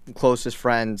closest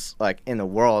friends, like in the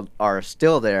world, are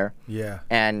still there. Yeah.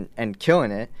 And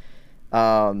killing it.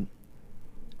 But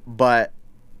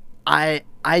I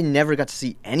never got to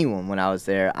see anyone when I was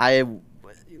there. I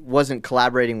wasn't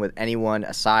collaborating with anyone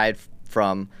aside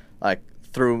from like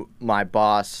through my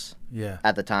boss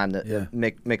at the time, the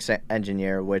mix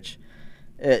engineer, which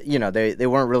you know, they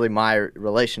weren't really my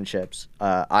relationships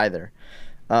either.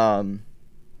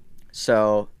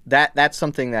 So that's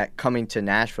something that coming to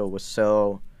Nashville was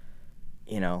so,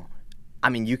 you know, I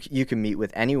mean, you can meet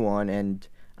with anyone and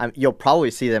you'll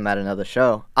probably see them at another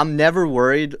show. I'm never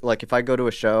worried. Like if I go to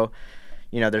a show,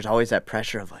 you know, there's always that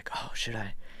pressure of like, oh, should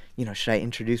I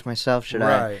introduce myself? Should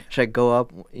I go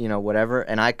up? You know, whatever.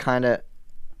 And I kind of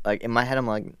like in my head, I'm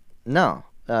like, no.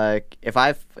 Like if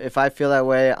I feel that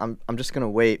way, I'm just gonna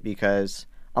wait because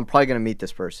I'm probably gonna meet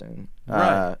this person.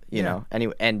 You know.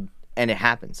 Anyway, and it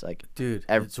happens. Like, dude,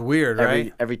 it's weird,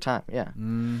 right? Every time, yeah.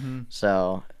 Mm-hmm.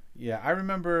 So. Yeah, I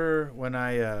remember when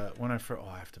I first. Oh,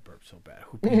 I have to burp so bad.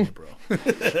 Hoopina, bro.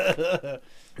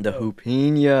 The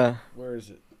hoopina. Where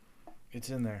is it? It's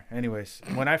in there. Anyways,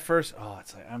 when I first,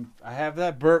 it's like I have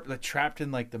that burp that trapped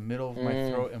in like the middle of my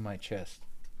throat and my chest.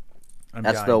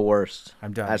 That's dying. The worst.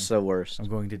 I'm dying. That's the worst. I'm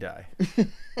going to die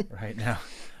right now.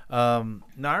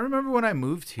 Now I remember when I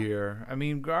moved here. I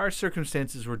mean, our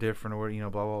circumstances were different, or you know,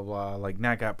 blah blah blah. Like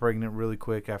Nat got pregnant really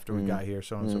quick after we got here,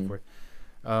 so on and so forth.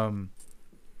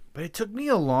 But it took me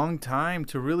a long time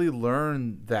to really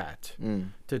learn that,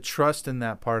 to trust in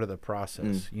that part of the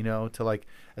process, you know, to like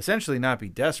essentially not be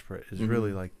desperate is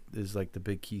really like the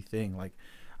big key thing. Like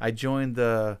I joined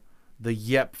the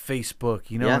Yep Facebook,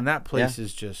 you know, and that place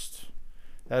is just,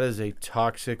 that is a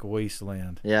toxic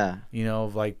wasteland. Yeah. You know,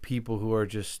 of like people who are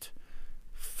just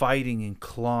fighting and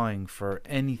clawing for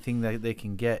anything that they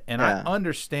can get. And I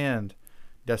understand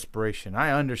desperation.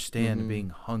 I understand being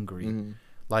hungry.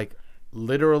 Like,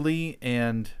 literally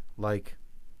and like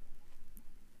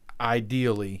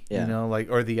ideally, you know,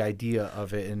 like, or the idea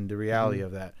of it and the reality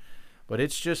of that. But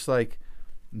it's just like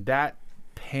that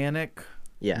panic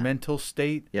mental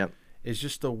state is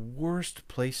just the worst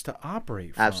place to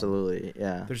operate from. Absolutely.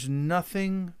 Yeah. There's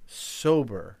nothing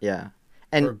sober. Yeah.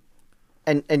 And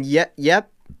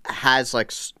Yep has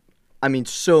like, I mean,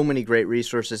 so many great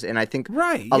resources. And I think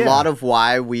a lot of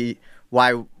why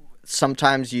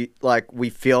sometimes we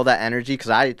feel that energy, because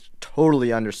I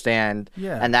totally understand,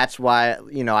 and that's why,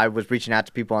 you know, I was reaching out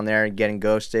to people on there and getting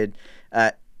ghosted.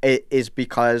 It is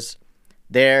because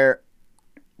they're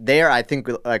I think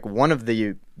like one of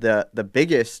the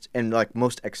biggest and like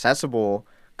most accessible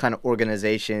kind of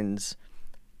organizations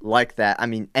like that. I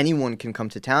mean, anyone can come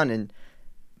to town and,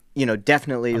 you know,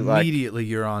 definitely immediately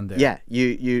you're on there. Yeah,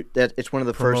 you that it's one of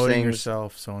the first things.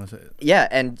 Yourself, so on and so forth. Yeah,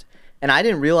 and I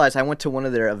didn't realize, I went to one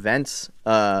of their events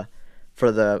for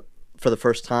the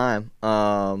first time.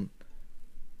 I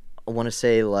want to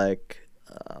say like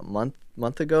a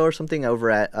month ago or something,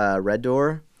 over at Red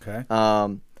Door. Okay.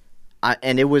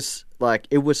 And it was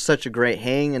such a great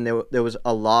hang, and there was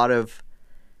a lot of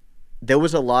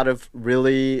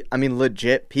really, I mean,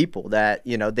 legit people that,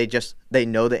 you know, they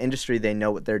know the industry, they know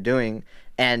what they're doing,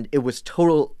 and it was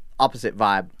total opposite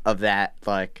vibe of that,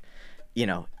 like, you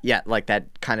know, like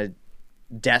that kind of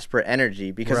desperate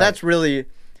energy, because that's really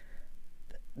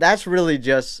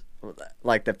just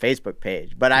like the Facebook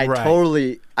page. But I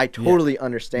totally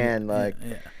understand, like,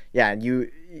 and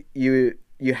you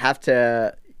have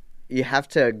to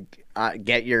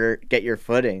get your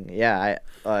footing.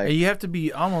 And you have to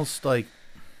be almost like,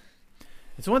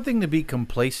 it's one thing to be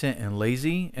complacent and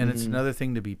lazy, and it's another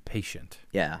thing to be patient.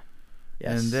 Yes.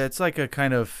 And that's like a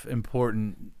kind of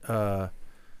important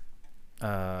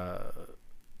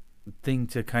thing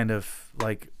to kind of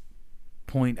like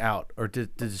point out or to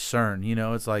discern, you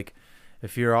know. It's like,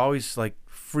 if you're always like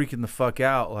freaking the fuck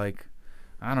out, like,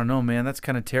 I don't know, man, that's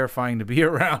kind of terrifying to be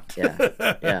around.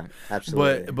 Yeah,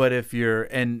 absolutely. But if you're,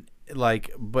 and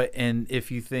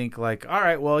if you think like, all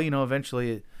right, well, you know,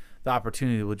 eventually the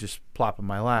opportunity will just plop in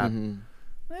my lap.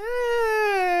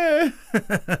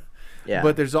 Yeah.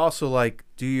 But there's also like,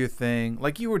 do your thing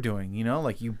like you were doing, you know,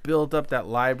 like you build up that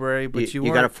library, but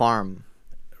you got to farm,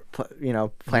 you know,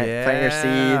 plant your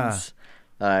seeds,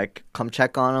 come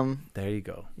check on them. There you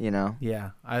go. You know.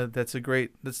 Yeah, that's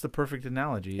the perfect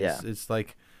analogy. It's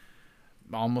like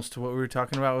almost to what we were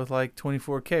talking about with like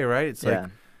 24K, right? It's like,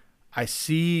 I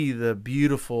see the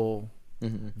beautiful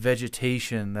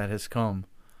vegetation that has come.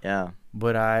 Yeah.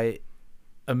 But I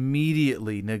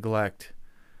immediately neglect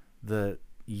the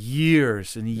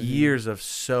years and years of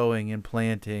sowing and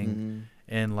planting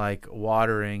and like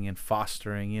watering and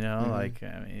fostering, you know, like,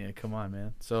 I mean, yeah, come on,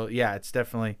 man. So yeah, it's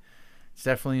definitely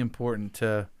important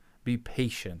to be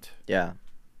patient. Yeah.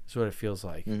 That's what it feels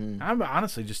like. I'm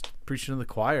honestly just preaching to the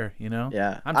choir, you know?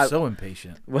 Yeah. I'm so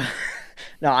impatient.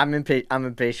 No, I'm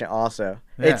impatient also.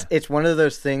 Yeah. It's one of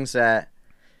those things that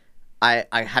I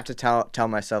have to tell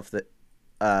myself that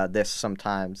this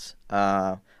sometimes.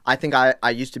 I think I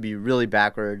used to be really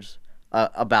backwards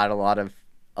about a lot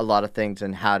of things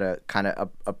and how to kind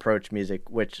of approach music,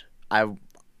 which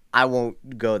I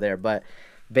won't go there, but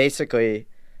basically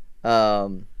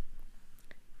kind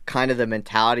of the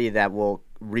mentality that will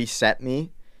reset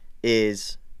me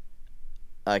is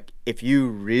like, if you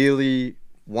really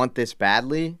want this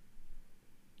badly,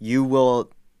 you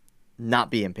will not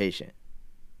be impatient.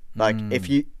 Like if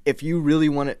you really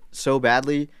want it so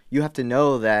badly, you have to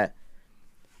know that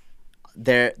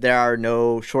there are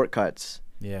no shortcuts.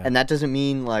 Yeah. And that doesn't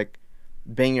mean like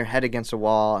bang your head against a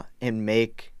wall and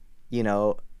make, you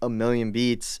know, a million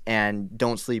beats and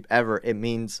don't sleep ever. It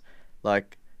means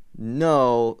like,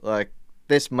 no, like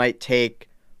this might take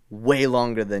way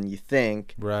longer than you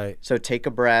think. Right. So take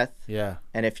a breath. Yeah.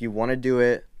 And if you want to do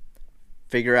it,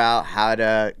 figure out how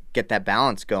to get that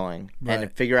balance going,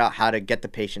 and figure out how to get the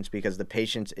patience, because the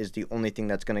patience is the only thing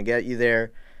that's going to get you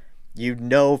there. You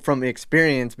know from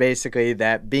experience, basically,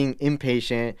 that being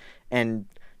impatient and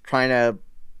trying to,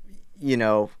 you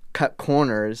know, cut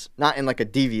corners, not in like a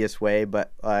devious way,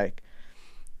 but like,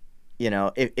 you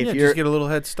know, if you're just get a little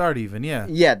head start even, yeah.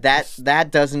 Yeah,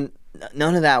 that doesn't,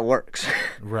 none of that works.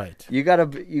 Right. You gotta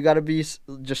be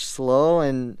just slow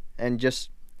and just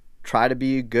try to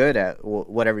be good at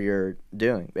whatever you're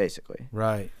doing, basically.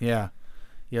 Right. Yeah.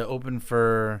 Yeah. Open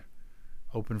for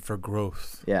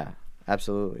growth. Yeah.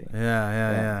 Absolutely.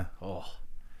 Yeah. Oh.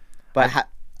 But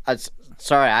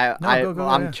sorry, go,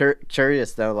 I'm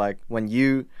curious though. Like when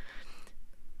you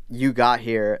got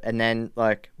here, and then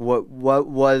like what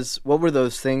were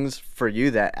those things for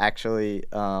you that actually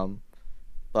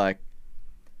like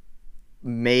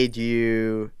made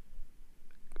you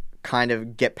kind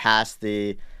of get past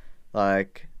the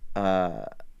like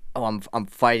I'm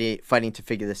fighting to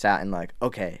figure this out, and like,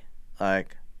 okay,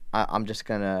 like I'm just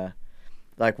gonna,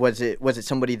 like, was it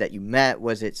somebody that you met?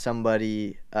 Was it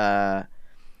somebody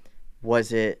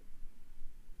was it,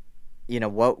 you know,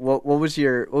 what was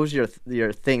your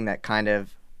thing that kind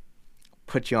of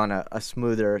put you on a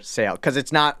smoother sail? Because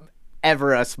it's not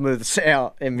ever a smooth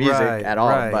sail in music at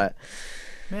all. But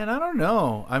man, I don't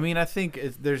know. I mean, I think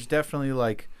there's definitely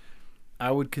like,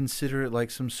 I would consider it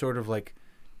like some sort of like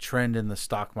trend in the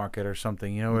stock market or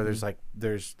something, you know, where there's like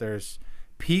there's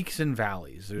peaks and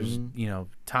valleys. There's you know,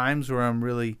 times where I'm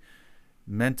really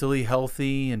mentally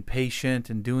healthy and patient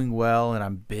and doing well and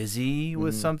I'm busy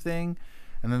with something,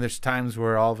 and then there's times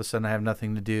where all of a sudden I have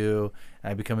nothing to do and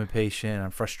I become impatient,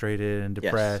 I'm frustrated and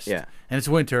depressed. Yes, yeah. And it's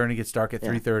winter and it gets dark at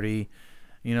 3:30,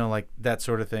 you know, like that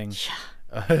sort of thing.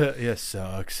 Yeah,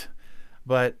 sucks.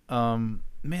 But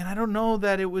man, I don't know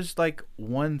that it was like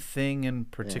one thing in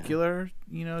particular,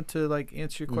 you know, to like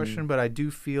answer your question, but I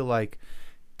do feel like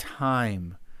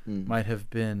time might have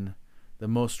been the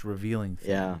most revealing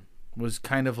thing. Yeah. Was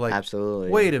kind of like, absolutely.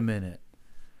 Wait a minute.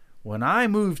 When I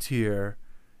moved here,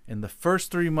 in the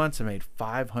first 3 months, I made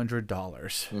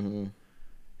 $500.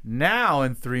 Now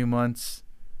in 3 months,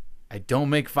 I don't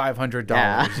make $500.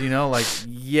 Yeah. You know, like,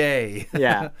 yay.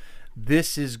 Yeah.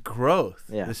 This is growth.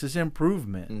 Yeah. This is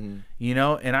improvement. You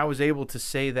know, and I was able to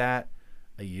say that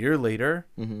a year later,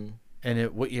 and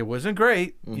it wasn't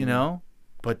great, you know,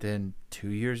 but then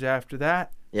 2 years after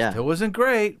that, still wasn't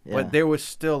great, but there was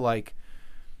still like,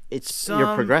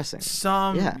 you're progressing.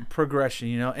 Some progression,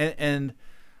 you know, and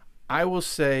I will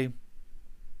say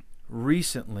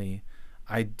recently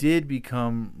I did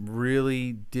become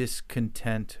really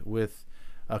discontent with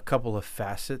a couple of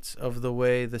facets of the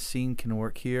way the scene can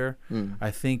work here.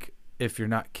 I think if you're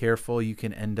not careful, you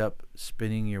can end up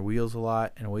spinning your wheels a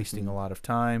lot and wasting a lot of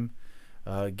time,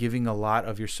 giving a lot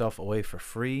of yourself away for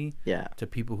free to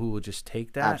people who will just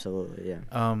take that. Absolutely,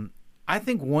 yeah. I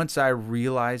think once I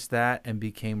realized that and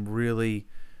became really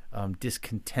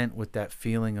discontent with that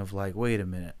feeling of like, wait a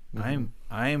minute,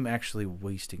 I'm actually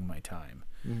wasting my time.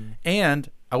 And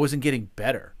I wasn't getting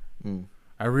better.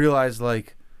 I realized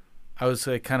like I was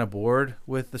like kind of bored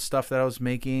with the stuff that I was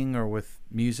making or with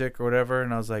music or whatever,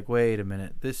 and I was like, wait a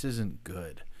minute, this isn't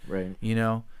good. Right. You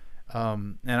know?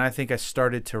 And I think I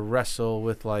started to wrestle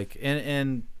with like,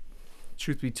 and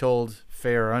truth be told,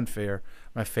 fair or unfair,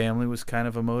 my family was kind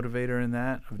of a motivator in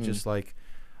that, of just like,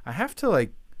 I have to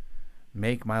like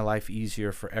make my life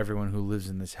easier for everyone who lives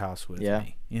in this house with Yeah.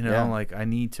 me. You know, Yeah. like I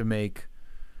need to make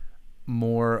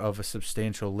more of a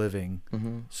substantial living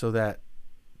so that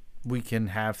we can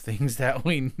have things that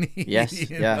we need. Yes,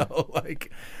 you yeah. know?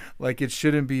 Like it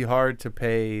shouldn't be hard to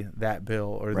pay that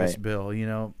bill or this Right. bill, you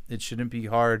know? It shouldn't be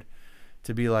hard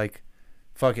to be like,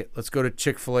 fuck it, let's go to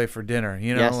Chick-fil-A for dinner,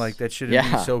 you know? Yes. Like that shouldn't be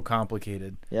Yeah. so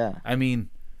complicated. Yeah. I mean,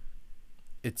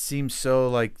 it seems so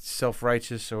like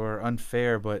self-righteous or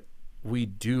unfair, but we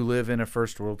do live in a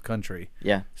first world country.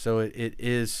 Yeah. So it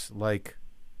is like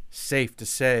safe to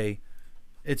say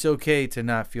it's okay to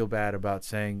not feel bad about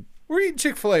saying we're eating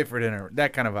Chick-fil-A for dinner.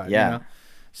 That kind of vibe. Yeah. You know?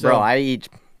 So, Bro, I eat.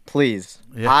 Please,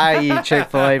 Yeah. I eat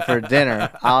Chick-fil-A for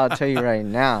dinner. I'll tell you right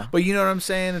now. but you know what I'm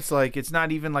saying? It's like it's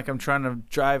not even like I'm trying to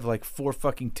drive like 4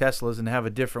 fucking Teslas and have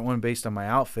a different one based on my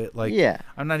outfit. Like Yeah.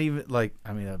 I'm not even like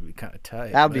I mean that'd be kind of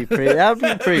tight. That'd be pretty. That'd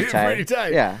be pretty tight. Pretty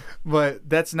tight. Yeah. But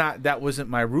that wasn't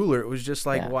my ruler. It was just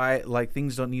like Yeah. why like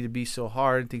things don't need to be so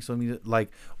hard. Things don't need to,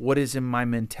 like what is in my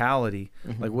mentality?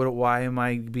 Mm-hmm. Like why am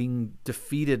I being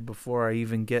defeated before I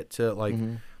even get to like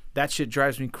that shit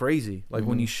drives me crazy. Like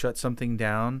when you shut something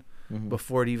down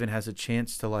before it even has a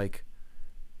chance to like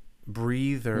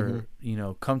breathe or you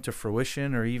know come to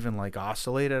fruition or even like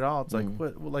oscillate at all. It's like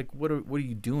what are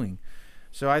you doing?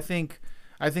 So I think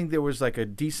there was like a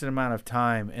decent amount of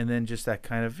time and then just that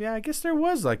kind of I guess there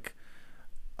was like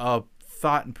a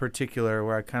thought in particular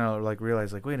where I kind of like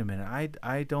realized like wait a minute,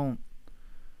 I'm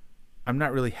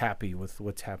not really happy with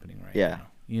what's happening right now.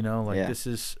 You know, like this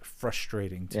is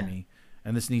frustrating to me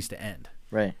and this needs to end.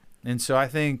 Right. And so I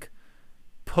think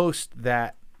post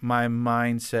that my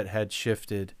mindset had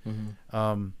shifted.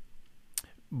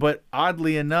 But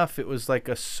oddly enough, it was like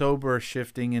a sober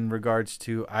shifting in regards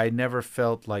to I never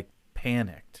felt like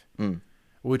panicked,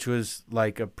 which was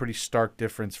like a pretty stark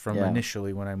difference from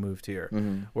initially when I moved here,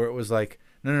 where it was like,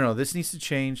 no, this needs to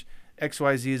change.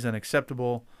 XYZ is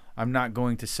unacceptable. I'm not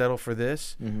going to settle for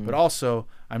this, but also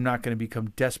I'm not going to become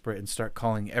desperate and start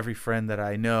calling every friend that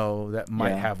I know that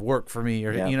might have work for me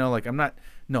or, you know, like I'm not,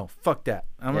 no, fuck that.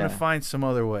 I'm going to find some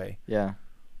other way. Yeah.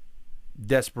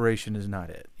 Desperation is not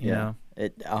it, you know?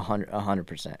 It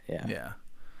 100%. Yeah. Yeah.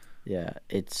 Yeah.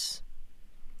 It's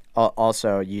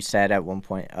also, you said at one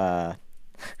point,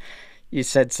 you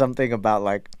said something about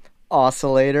like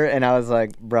oscillator and I was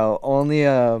like, bro, only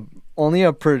a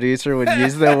producer would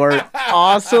use the word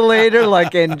oscillator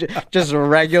like in just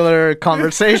regular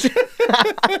conversation.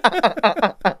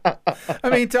 I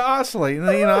mean, to oscillate, you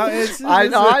know, it's I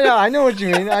know what you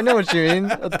mean.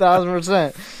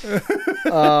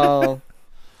 1,000%. All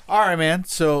right, man.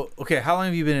 So, okay, how long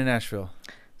have you been in Nashville?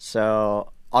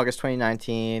 So August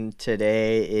 2019.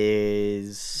 Today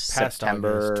is Past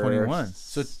September August 21.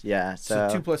 So yeah, so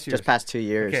 2+ years. Just past 2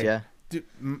 years. Okay. Yeah.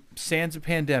 Sans a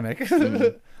pandemic.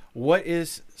 What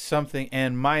is something,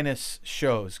 and minus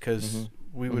shows, because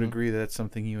we would agree that that's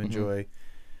something you enjoy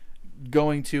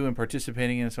going to and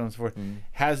participating in and so on and so forth.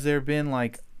 Has there been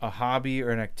like a hobby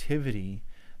or an activity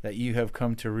that you have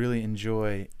come to really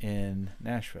enjoy in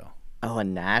Nashville? Oh, a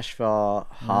Nashville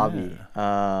hobby.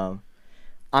 I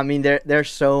mean, there's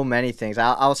so many things.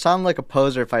 I'll sound like a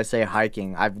poser if I say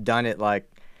hiking. I've done it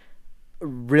like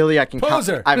really. I can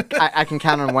Poser. I can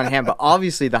count on one hand, but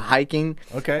obviously the hiking.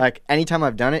 Okay. Like anytime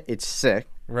I've done it, it's sick.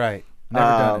 Right. Never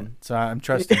done it, so I'm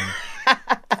trusting you.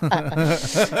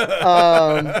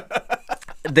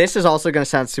 This is also gonna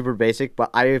sound super basic, but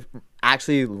I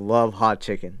actually love hot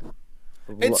chicken.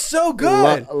 It's so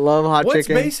good. Love hot What's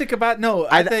chicken. What's basic about? No,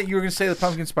 I thought you were gonna say the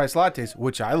pumpkin spice lattes,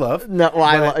 which I love. No, well,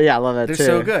 I love that they're too.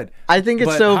 They're so good. I think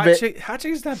it's but so hot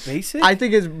chicken's not basic. I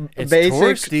think it's basic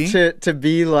touristy. to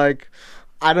be like,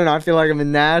 I don't know. I feel like I'm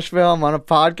in Nashville. I'm on a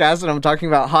podcast and I'm talking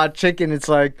about hot chicken. It's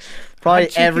like probably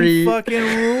hot chicken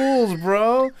fucking rules,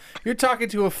 bro. You're talking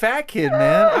to a fat kid,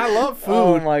 man. I love food.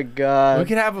 Oh my god. We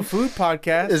could have a food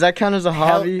podcast. Does that count as a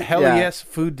hobby? Hell yes,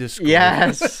 food discourse.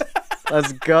 Yes.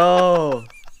 Let's go.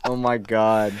 Oh my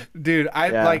god. Dude,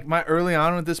 like my early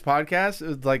on with this podcast, it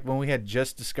was like when we had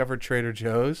just discovered Trader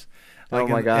Joe's. Like oh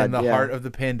my god. In the heart of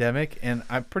the pandemic, and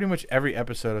I pretty much every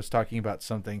episode I was talking about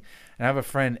something. And I have a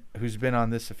friend who's been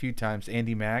on this a few times,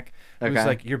 Andy Mack, who's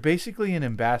like, "You're basically an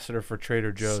ambassador for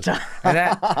Trader Joe's," and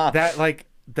that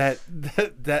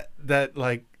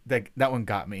one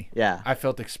got me. Yeah, I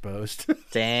felt exposed.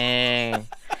 Dang.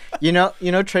 You know,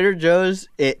 Trader Joe's.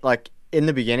 It like in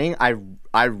the beginning, I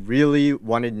really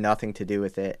wanted nothing to do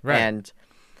with it, right.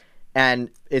 and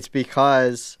it's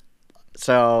because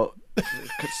so.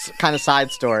 Kind of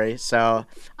side story. So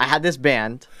I had this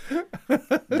band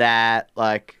that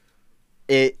like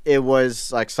it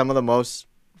was like some of the most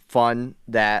fun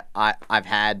that I've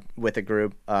had with a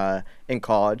group in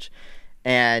college,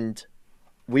 And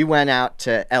we went out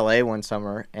to LA one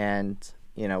summer, and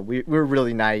we were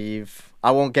really naive.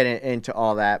 I won't get into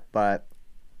all that, but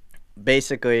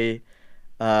basically,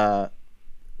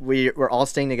 we were all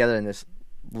staying together in this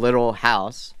little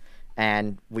house,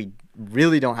 and we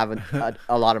really don't have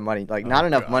a lot of money, like not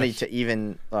enough money to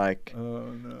even like.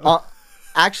 Oh no.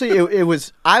 Actually,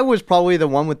 I was probably the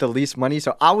one with the least money,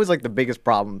 so I was like the biggest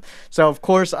problem. So of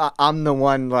course I'm the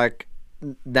one like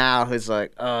now who's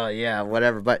like, oh yeah,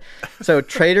 whatever. But so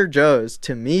Trader Joe's,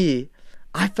 to me,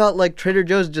 I felt like Trader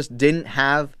Joe's just didn't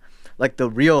have like the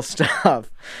real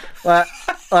stuff. But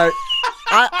like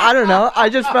I don't know. I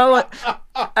just felt like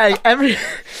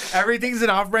everything's an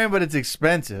off-brand, but it's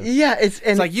expensive. Yeah, it's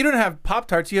like you don't have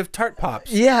Pop-Tarts, you have Tart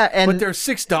Pops. Yeah, but they're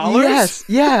 $6. Yes,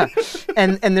 yeah,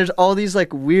 and there's all these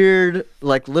like weird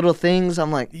like little things.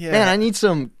 I'm like, man, I need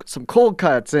some cold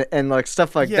cuts and like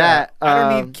stuff like that. I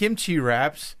don't need kimchi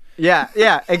wraps. Yeah,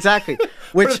 exactly.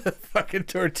 Which the fucking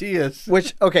tortillas.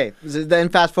 Which okay, then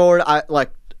fast forward, I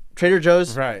like Trader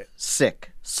Joe's. Right. Sick.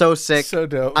 So sick. So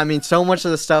dope. I mean, so much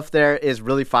of the stuff there is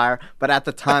really fire. But at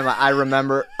the time, I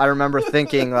remember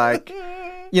thinking like,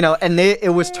 and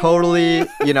it was totally,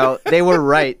 they were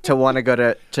right to want to go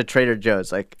to Trader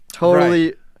Joe's. Like totally,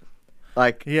 right.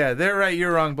 Like. Yeah, they're right.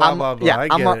 You're wrong. Blah blah blah. Yeah,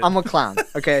 I'm a clown.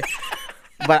 Okay.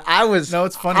 But I was. No,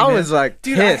 it's funny. I man. was like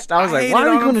Dude, pissed. I was like, why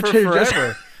are we going to Trader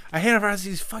Joe's? I hate it around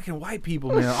these fucking white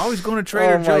people, man. Always going to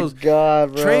Trader Joe's. Oh my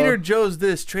God, bro. Trader Joe's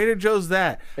this, Trader Joe's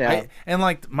that. Yeah. And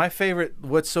like my favorite,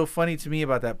 what's so funny to me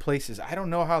about that place is I don't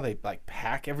know how they like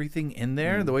pack everything in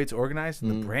there, the way it's organized, and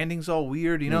the branding's all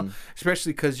weird,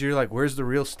 especially because you're like, where's the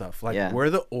real stuff? Like, where are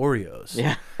the Oreos?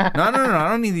 Yeah. No. I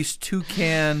don't need these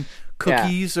toucan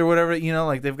cookies or whatever.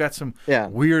 Like they've got some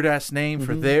weird ass name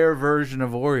for their version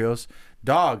of Oreos.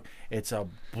 Dog, it's a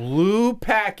blue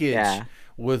package. Yeah.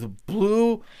 With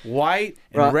blue, white,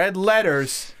 and red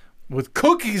letters with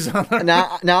cookies on them.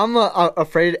 Now I'm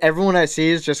afraid everyone I see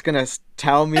is just going to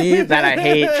tell me that I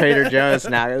hate Trader Joe's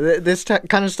now. This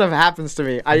kind of stuff happens to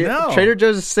me. Trader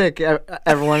Joe's is sick,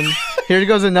 everyone. Here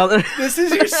goes another. This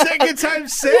is your second time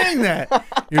saying that.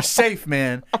 You're safe,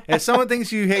 man. If someone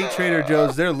thinks you hate Trader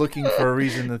Joe's, they're looking for a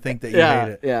reason to think that you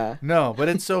hate it. Yeah. No, but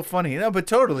it's so funny. No, but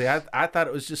totally. I thought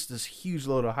it was just this huge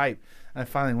load of hype. I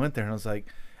finally went there and I was like,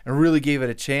 and really gave it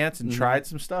a chance and tried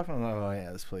some stuff. And I'm like, oh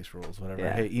yeah, this place rules. Whatever.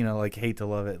 I hate, hate to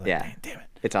love it. Like, man, damn it.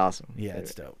 It's awesome. Yeah,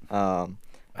 it's dope.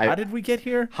 How did we get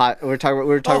here? We were talking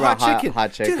about hot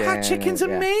chicken. Dude, hot chicken's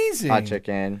amazing. Hot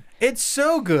chicken. It's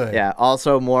so good. Yeah.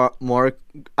 Also, more.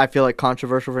 I feel like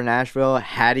controversial for Nashville.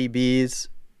 Hattie B's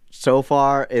so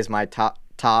far is my top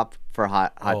for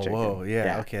hot chicken. Whoa,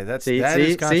 yeah. Okay, that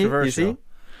is controversial. See?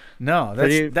 No,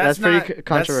 that's pretty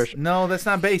controversial. No, that's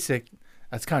not basic.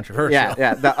 That's controversial.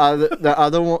 Yeah. The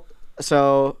other one.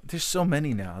 So there's so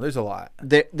many now. There's a lot.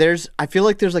 I feel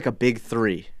like there's like a big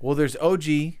three. Well, there's OG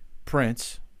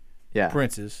Prince. Yeah.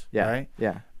 Prince's. Yeah. Right.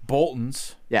 Yeah.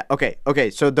 Bolton's. Yeah. Okay.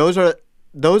 So those are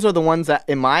the ones that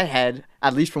in my head,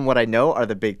 at least from what I know, are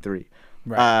the big three.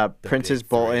 Right. Prince's,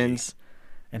 Bolton's,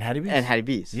 and Hattie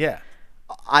B's. Yeah.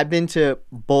 I've been to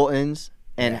Bolton's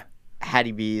and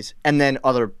Hattie B's, and then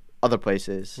other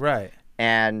places. Right.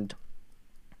 And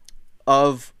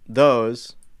of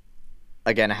those,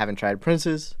 again, I haven't tried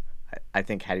Prince's. I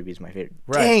think Hattie B's my favorite.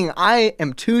 Right. Dang, I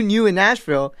am too new in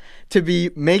Nashville to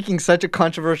be making such a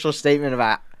controversial statement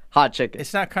about hot chicken.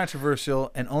 It's not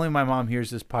controversial, and only my mom hears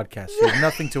this podcast, so you have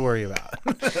nothing to worry about.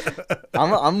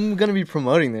 I'm going to be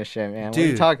promoting this shit, man. Dude, what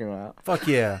are you talking about? Fuck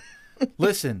yeah.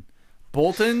 Listen,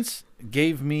 Bolton's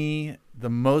gave me the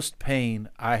most pain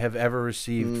I have ever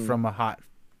received from a hot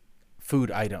food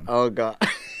item. Oh, God.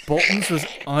 Bolton's was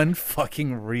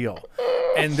unfucking real.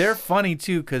 And they're funny,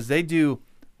 too, because they do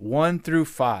 1 through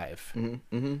 5.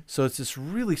 So it's this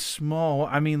really small.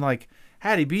 I mean, like,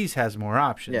 Hattie B's has more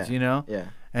options, Yeah.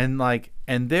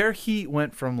 And their heat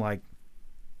went from, like,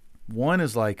 1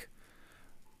 is, like,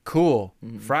 cool,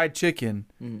 fried chicken.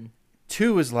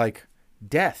 2 is, like,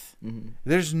 death.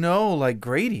 There's no, like,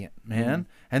 gradient, man.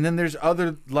 And then there's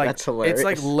other, like, that's hilarious. It's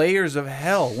like layers of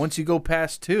hell once you go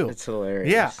past 2. It's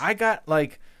hilarious. Yeah, I got,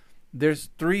 like, there's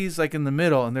 3s, like, in the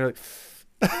middle, and they're like,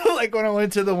 like when I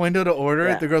went to the window to order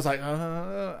it, the girl's like,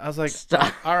 I was like,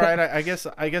 stop. All right, I guess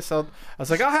I was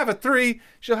like, I'll have a 3.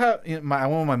 She'll have, I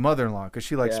went with my mother-in-law because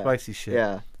she likes spicy shit.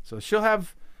 Yeah. So she'll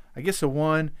have, I guess, a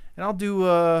 1, and I'll do,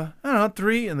 I don't know,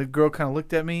 3. And the girl kind of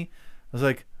looked at me. I was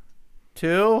like,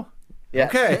 2? Yeah.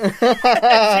 Okay.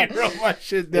 She wrote my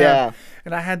shit down. Yeah.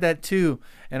 And I had that too.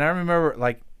 And I remember,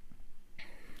 like,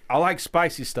 I like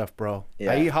spicy stuff, bro.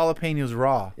 Yeah. I eat jalapenos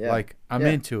raw. Yeah. Like, I'm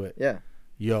into it. Yeah.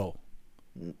 Yo.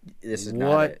 This is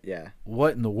not it. Yeah.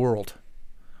 What in the world?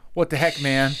 What the heck,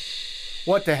 man?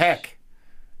 What the heck?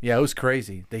 Yeah, it was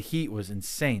crazy. The heat was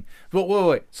insane. But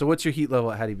wait. So what's your heat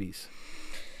level at Hattie B's?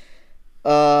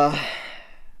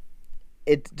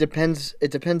 It depends.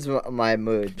 It depends on my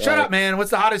mood. Shut up, man.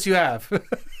 What's the hottest you have?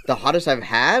 The hottest I've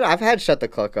had? I've had Shut the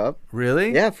Cluck Up.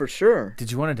 Really? Yeah, for sure.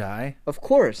 Did you want to die? Of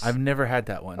course. I've never had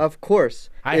that one. Of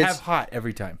course. I have hot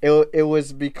every time. It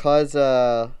was because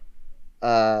my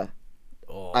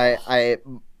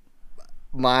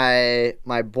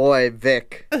boy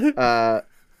Vic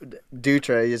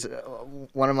Dutra, he's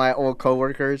one of my old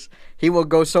coworkers. He will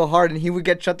go so hard and he would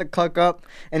get Shut the Cluck Up,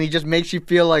 and he just makes you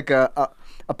feel like a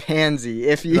pansy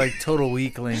if you like total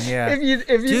weakling. Yeah. if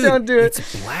you Dude, don't do it.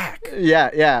 It's black.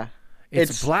 Yeah.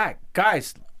 It's black,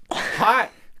 guys. Hot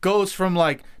goes from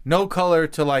like no color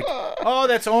to like, oh,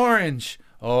 that's orange.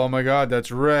 Oh my God,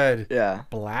 that's red. Yeah.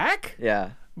 Black? Yeah.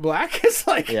 Black is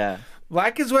like. Yeah.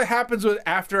 Black is what happens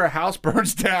after a house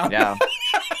burns down. Yeah.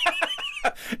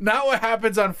 Not what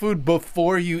happens on food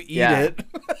before you eat it.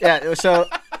 Yeah. So,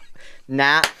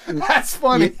 that's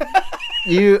funny.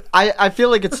 I feel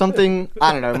like it's something,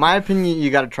 I don't know. In my opinion, you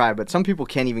got to try. But some people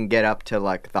can't even get up to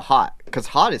like the hot, because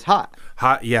hot is hot.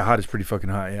 Hot is pretty fucking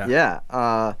hot. Yeah.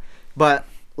 Yeah. But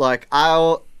like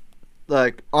I'll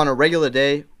like on a regular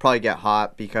day probably get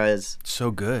hot because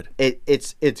so good.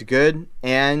 It's good,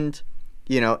 and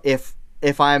you know if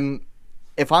I'm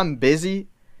busy,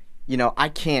 you know I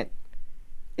can't.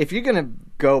 If you're gonna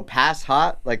go past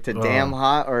hot, like to damn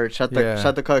hot or shut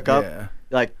the Cluck Up,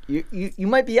 like you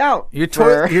might be out. Your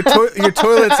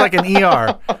toilet's like an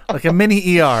ER, like a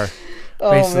mini ER,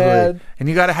 basically. Man. And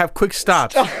you gotta have quick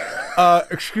stops.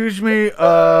 Excuse me,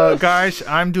 guys,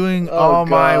 I'm doing all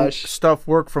my stuff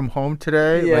work from home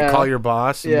today. Yeah. Like call your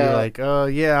boss and be like,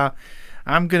 yeah,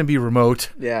 I'm gonna be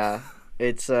remote. Yeah,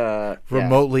 it's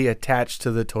remotely attached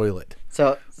to the toilet.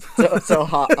 So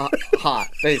hot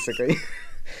basically.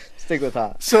 Stick with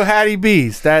hot. So Hattie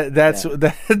B's, that's your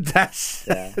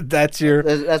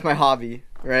that's my hobby,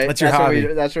 right? That's your hobby.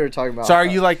 That's what we're talking about. So are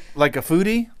you like a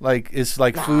foodie? Like is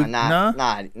like food? Not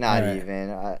right.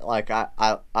 even.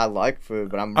 I like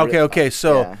food, but I'm okay.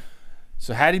 So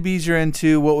Hattie B's you're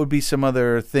into. What would be some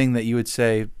other thing that you would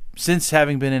say since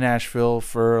having been in Nashville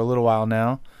for a little while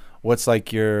now? What's like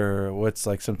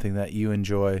something that you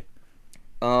enjoy?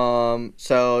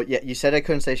 So yeah, you said I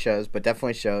couldn't say shows, but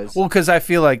definitely shows. Well, because I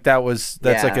feel like that's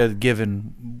like a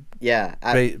given. Yeah,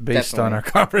 based on our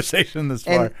conversation this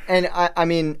far. And I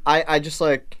mean I just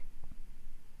like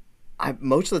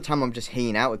most of the time I'm just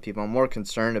hanging out with people. I'm more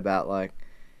concerned about like,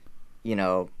 you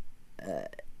know,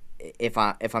 if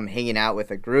I'm hanging out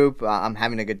with a group, I'm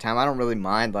having a good time. I don't really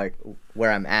mind like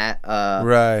where I'm at.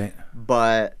 Right.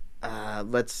 But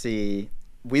let's see.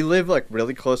 We live like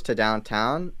really close to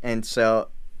downtown, and so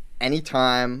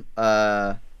anytime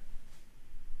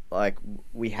like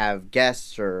we have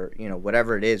guests or you know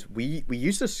whatever it is, we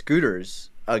use the scooters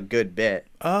a good bit.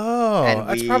 Oh, and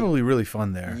that's probably really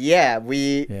fun there. Yeah,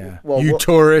 well, you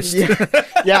tourist.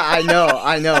 Yeah,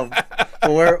 I know.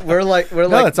 But we're like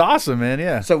that's awesome, man.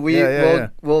 Yeah. So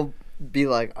we'll be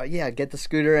like, oh yeah, get the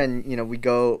scooter, and you know we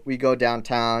go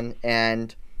downtown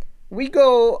and. We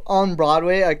go on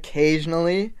Broadway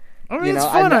occasionally. I mean, it's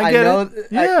fun. I get it.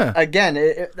 Yeah. Again,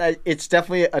 it's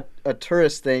definitely a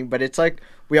tourist thing, but it's like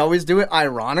we always do it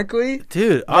ironically.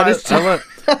 Dude, I love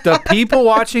the people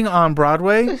watching on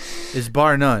Broadway is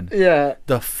bar none. Yeah.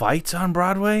 The fights on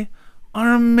Broadway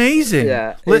are amazing.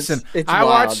 Yeah. Listen, it's I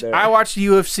watch the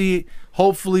UFC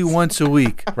hopefully once a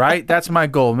week, right? That's my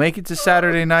goal. Make it to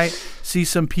Saturday night, see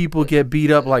some people get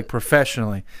beat up like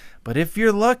professionally. But if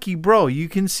you're lucky, bro, you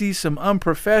can see some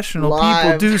unprofessional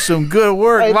people do some good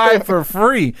work live for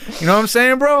free. You know what I'm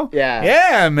saying, bro? Yeah.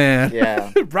 Yeah, man.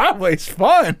 Yeah. Broadway's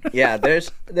fun. Yeah, there's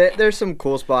some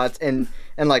cool spots and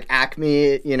like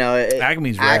Acme, you know,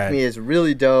 Acme's rad. Acme is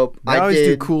really dope. They always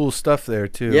do cool stuff there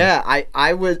too. Yeah,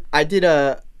 I was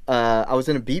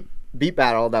in a beat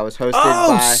battle that was hosted by...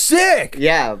 Oh, sick!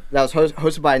 Yeah, that was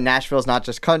hosted by Nashville's Not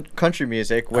Just Country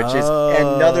Music, which is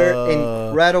another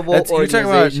incredible organization. You're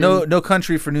talking about No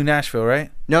Country for New Nashville,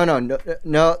 right?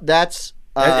 No, that's...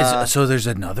 so there's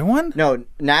another one? No,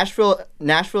 Nashville's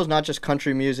Not Just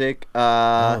Country Music.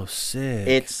 Sick.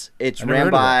 It's ran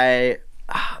by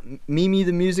Mimi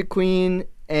the Music Queen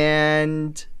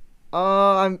and...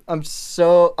 I'm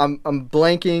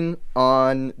blanking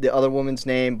on the other woman's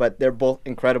name, but they're both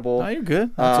incredible. Oh, you're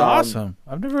good. That's awesome.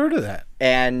 I've never heard of that.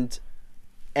 And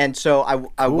so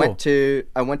I went to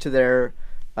their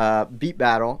beat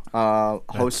battle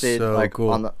hosted so like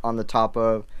cool. on the top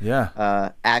of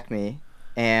Acme,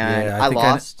 and I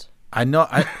lost. I know.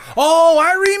 I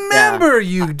remember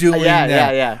you doing that.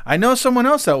 Yeah. I know someone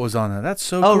else that was on that. That's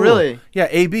so cool. Oh, really? Yeah,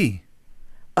 AB.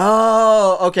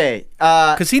 Oh, okay.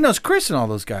 Because he knows Chris and all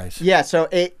those guys. Yeah, so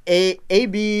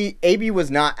AB was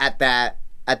not at that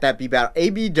beat battle.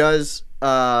 AB does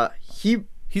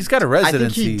he's got a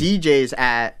residency. I think he DJs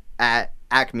at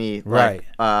Acme, right?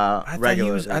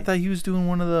 Regularly. I thought he was doing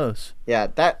one of those. Yeah,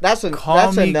 that's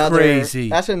another crazy.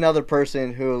 That's another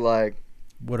person who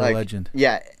what a legend.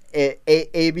 Yeah,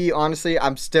 AB. Honestly,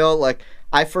 I'm still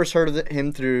I first heard of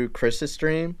him through Chris's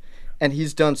stream, and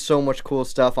he's done so much cool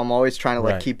stuff. I'm always trying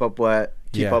to keep up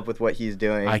with what he's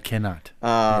doing. I cannot.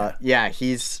 Yeah,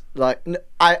 he's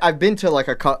I've been to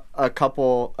a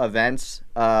couple events.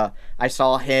 I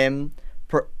saw him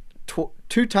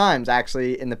two times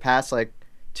actually in the past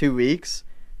 2 weeks.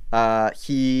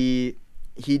 He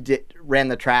ran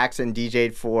the tracks and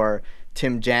DJ'd for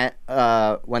Tim Gent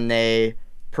when they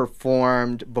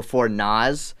performed before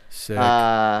Nas. Sick.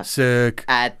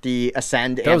 At the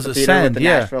Ascend Amphitheater with the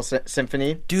Nashville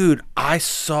Symphony. Dude, I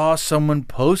saw someone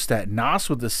post that Nas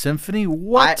with the symphony.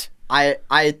 What? You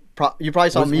probably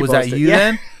saw me was post that it. you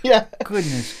then? Yeah.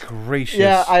 Goodness gracious.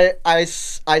 Yeah, I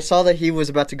saw that he was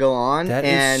about to go on. That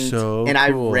and, is so and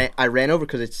cool. I ran over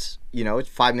because it's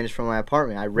 5 minutes from my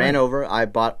apartment. I ran over. I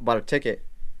bought a ticket,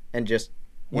 and just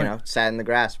sat in the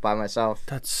grass by myself.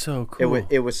 That's so cool.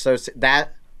 It was so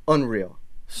that unreal.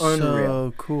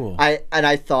 So cool.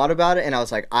 I thought about it, and I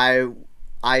was like, I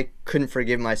couldn't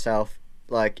forgive myself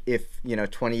if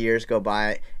 20 years go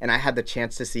by and I had the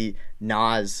chance to see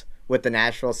Nas with the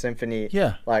Nashville Symphony.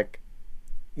 Yeah.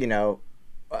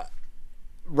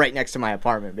 Right next to my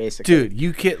apartment, basically. Dude,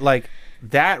 you get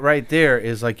that right there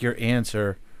is your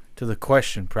answer to the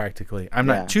question practically. I'm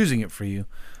not choosing it for you,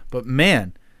 but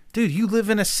man, dude, you live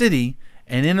in a city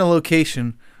and in a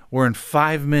location where in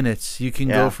 5 minutes you can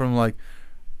go from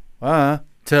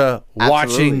to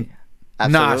watching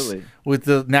Nas with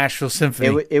the Nashville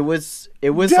Symphony. It was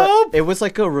dope. It was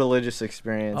like a religious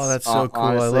experience. Oh, that's so cool.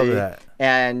 Honestly. I love that.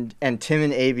 And Tim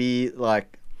and AB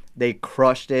they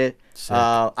crushed it. Sick.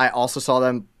 I also saw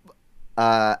them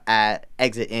at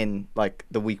Exit In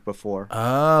the week before.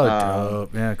 Oh,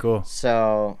 dope. Yeah, cool.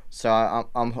 So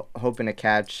I'm hoping to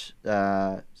catch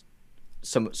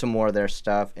some more of their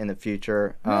stuff in the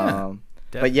future.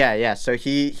 But yeah. So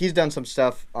he's done some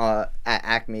stuff at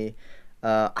Acme.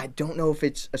 I don't know if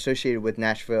it's associated with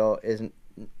Nashville. Isn't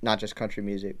not just country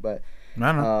music, but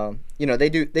I don't know. They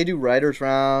do writers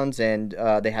rounds and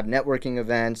they have networking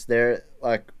events. They're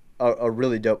a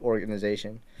really dope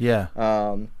organization. Yeah.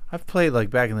 I've played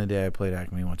back in the day. I played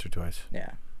Acme once or twice.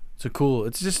 Yeah.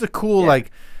 It's just a cool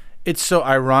it's so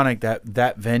ironic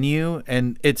that venue,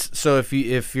 and it's so if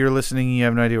you're listening and you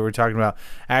have no idea what we're talking about,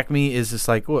 Acme is this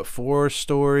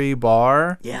 4-story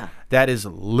bar. Yeah. That is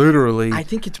literally I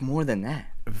think it's more than that.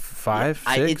 5,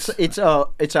 Yeah, 6. It's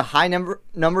a high number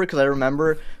because I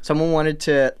remember someone wanted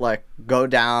to go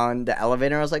down the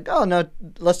elevator. I was like, oh no,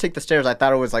 let's take the stairs. I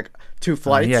thought it was 2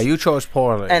 flights. Yeah, you chose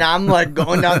poorly. And I'm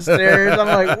going downstairs. I'm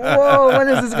like, whoa, when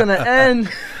is this gonna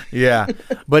end? Yeah,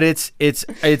 but it's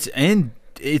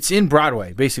in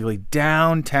Broadway, basically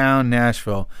downtown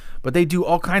Nashville. But they do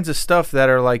all kinds of stuff that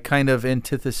are kind of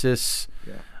antithesis.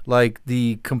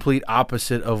 The complete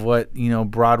opposite of what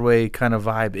Broadway kind of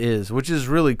vibe is, which is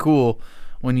really cool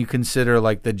when you consider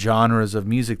the genres of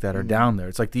music that are down there.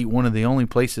 It's one of the only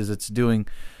places that's doing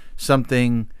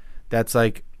something that's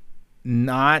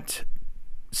not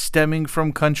stemming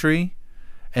from country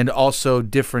and also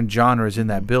different genres in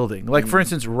that building. For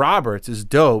instance, Roberts is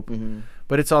dope,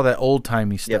 but it's all that old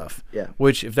timey stuff. Yeah.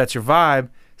 Which, if that's your vibe,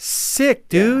 sick,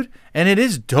 dude. Yeah. And it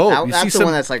is dope. That's the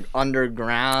one that's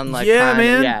underground. Yeah,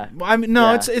 man. Yeah. I mean,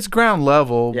 no, it's ground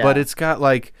level, but it's got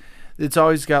it's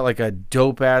always got a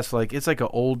dope ass it's a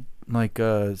old a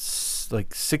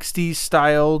 60s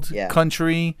styled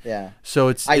country. Yeah.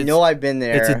 So I know I've been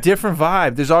there. It's a different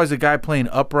vibe. There's always a guy playing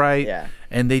upright. Yeah.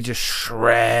 And they just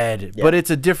shred. Yeah. But it's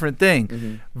a different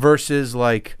thing versus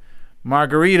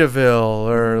Margaritaville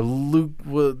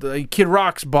or Kid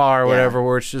Rock's bar or whatever,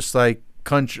 where it's just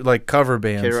country cover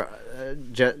bands.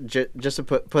 Just to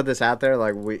put this out there,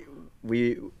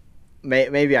 we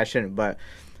maybe I shouldn't, but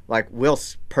we'll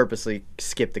purposely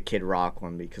skip the Kid Rock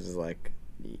one because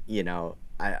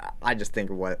I just think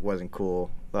what wasn't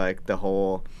cool, the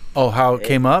whole how it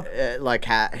came up,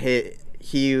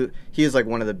 he was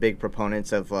one of the big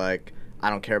proponents of I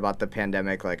don't care about the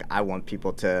pandemic, I want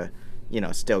people to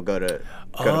still go to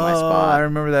my spot. I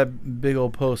remember that big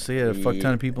old post. They had a fuck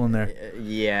ton of people in there.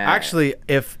 Yeah. Actually,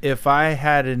 if I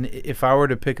were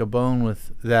to pick a bone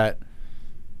with that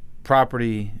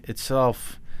property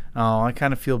itself, Oh, I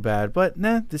kind of feel bad. But,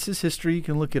 nah, this is history. You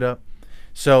can look it up.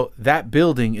 So that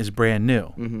building is brand new.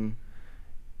 Mm-hmm.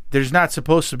 There's not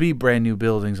supposed to be brand new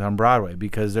buildings on Broadway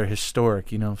because they're historic,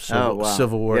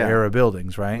 Civil War era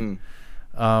buildings, right?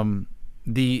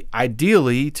 The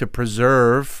ideally to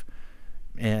preserve,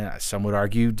 and some would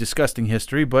argue disgusting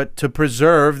history, but to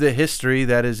preserve the history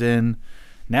that is in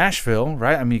Nashville,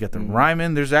 right? I mean, you got the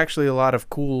Ryman. There's actually a lot of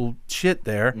cool shit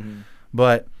there,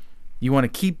 but you want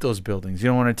to keep those buildings. You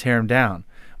don't want to tear them down.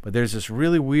 But there's this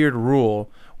really weird rule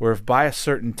where if by a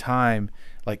certain time,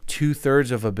 like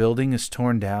 2/3 of a building is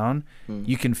torn down,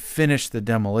 you can finish the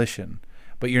demolition.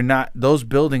 But you're not. Those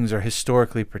buildings are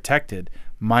historically protected,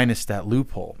 minus that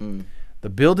loophole. The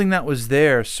building that was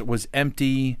there was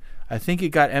empty. I think it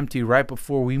got empty right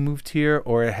before we moved here,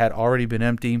 or it had already been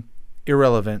empty.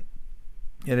 Irrelevant.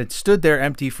 It had stood there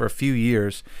empty for a few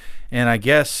years, and I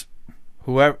guess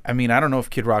whoever, I mean, I don't know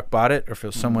if Kid Rock bought it or if it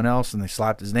was someone else and they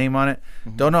slapped his name on it.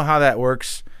 Don't know how that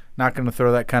works. Not going to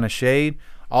throw that kind of shade.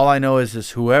 All I know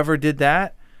is whoever did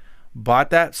that bought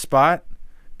that spot.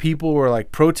 People were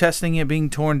like protesting it being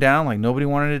torn down, like nobody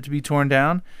wanted it to be torn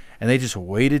down, and they just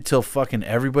waited till fucking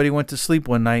everybody went to sleep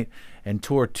one night and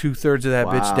tore 2/3 of that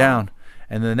bitch down.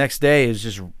 And the next day is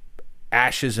just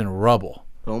ashes and rubble.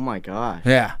 Oh my gosh.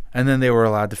 Yeah, and then they were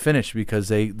allowed to finish because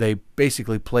they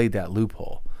basically played that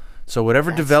loophole. So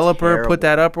whatever developer put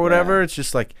that up or whatever, it's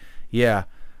just like, yeah.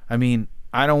 I mean,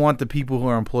 I don't want the people who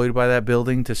are employed by that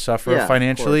building to suffer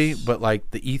financially, but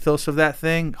like the ethos of that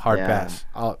thing, hard pass.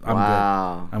 I'm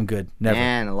good. I'm good. Never.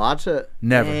 Man, lots of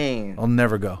never. I'll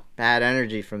never go. Bad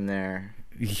energy from there.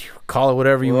 Call it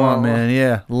whatever you want, man.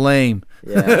 Yeah, lame.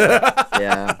 Yeah.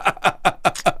 Yeah.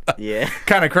 Yeah.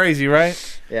 Kind of crazy,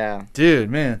 right? Yeah. Dude,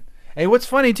 man. Hey, what's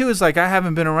funny too is like I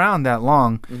haven't been around that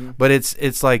long, but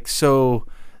it's like so.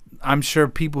 I'm sure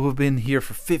people who've been here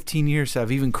for 15 years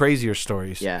have even crazier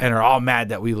stories, and are all mad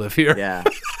that we live here. Yeah,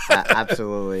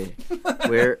 absolutely.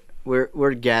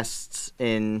 We're guests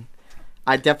in.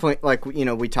 I definitely like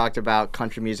we talked about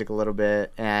country music a little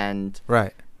bit, and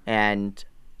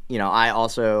I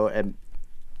also am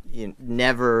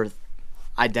never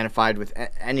identified with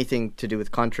anything to do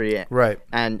with country, right?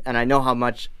 And I know how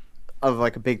much of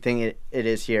like a big thing it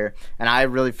is here, and I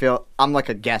really feel I'm like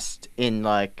a guest in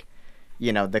like.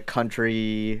 The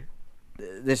country,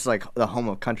 this is like the home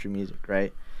of country music,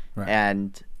 right?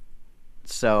 And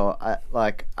so I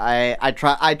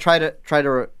try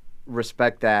to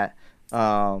respect that,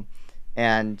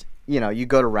 and you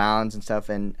go to rounds and stuff,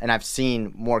 and I've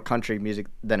seen more country music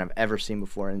than I've ever seen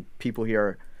before, and people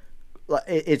here,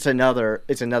 it's another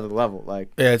level. Like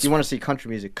if you want to see country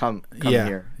music, come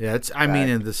here. Yeah, I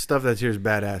mean, the stuff that's here is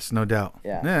badass, no doubt.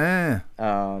 Yeah.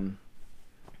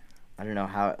 I don't know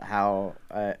how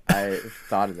I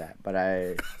thought of that, but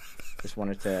I just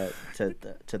wanted to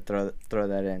throw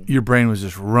that in. Your brain was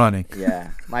just running.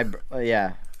 Yeah, my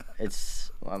brain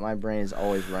is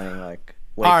always running like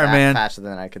way faster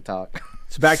than I could talk.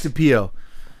 So back to P.O.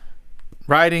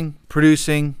 Writing,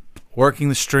 producing, working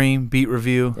the stream, beat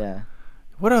review. Yeah.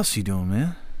 What else are you doing,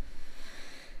 man?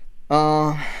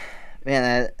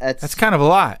 Man, that's kind of a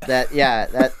lot.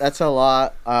 That's a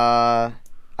lot.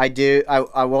 I do.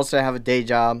 I will say I have a day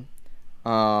job,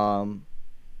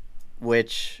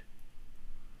 which,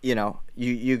 you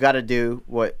got to do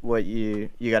what you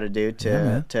got to do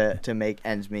to make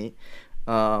ends meet.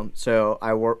 So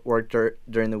I work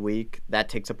during the week. That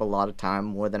takes up a lot of time,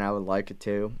 more than I would like it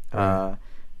to.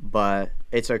 But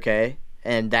it's okay,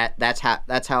 and that's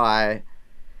how I.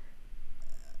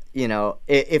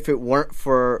 If it weren't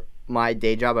for my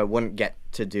day job, I wouldn't get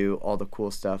to do all the cool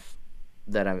stuff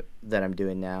that I'm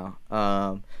doing now.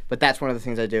 But that's one of the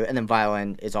things I do. And then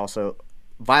violin is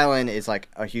like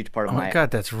a huge part of my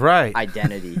God, that's right.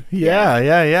 identity.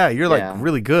 yeah. You're like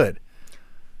really good.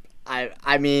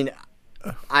 I mean,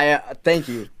 thank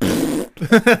you. Thank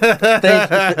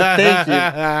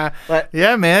you. But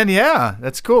yeah, man,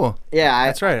 that's cool. Yeah,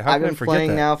 that's right. I've been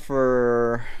playing now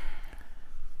for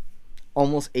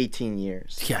almost 18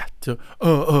 years. Yeah.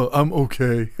 I'm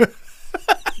okay.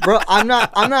 Bro, I'm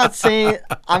not saying,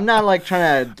 I'm not like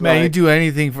trying to. Man, you do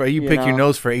anything you pick your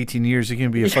nose for 18 years, you can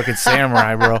be a fucking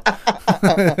samurai, bro.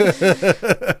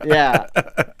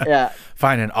 Yeah.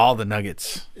 Finding all the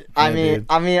nuggets. I'm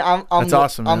that's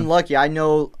awesome. Man. I'm lucky. I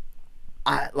know,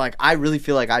 I really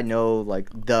feel like I know like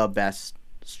the best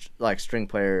like string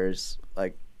players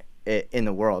like in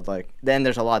the world. Like then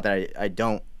there's a lot that I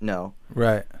don't know.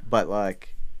 Right. But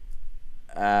like,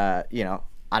 I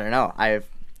don't know.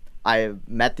 I've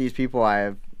met these people.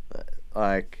 I've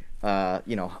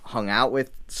hung out with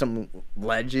some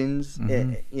legends,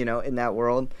 in that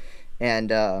world, and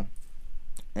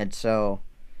so,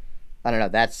 I don't know.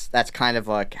 That's kind of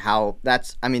like how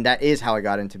that is how I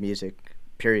got into music.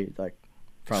 Period. Like,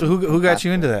 so who got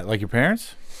you into that? Like your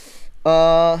parents?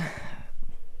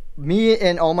 Me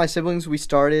and all my siblings, we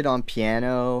started on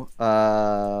piano.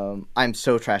 I'm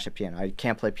so trash at piano. I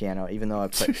can't play piano, even though I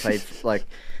played like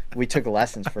we took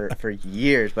lessons for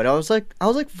years. But I was like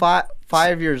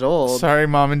 5 years old. Sorry,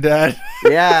 mom and dad.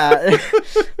 Yeah,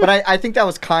 but I think that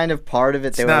was kind of part of it.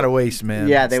 It's not a waste, man.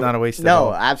 Yeah, it's not a waste. No, at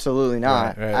all. absolutely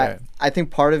not. Right. I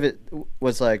think part of it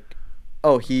was like,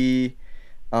 oh, he's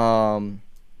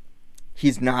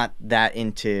not that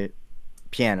into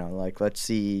piano. Like, let's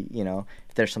see,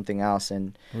 if there's something else.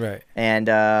 And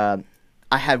I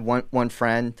had one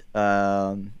friend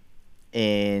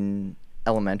in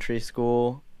elementary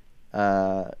school.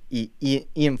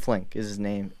 Ian Flink is his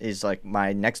name, is like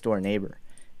my next door neighbor,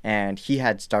 and he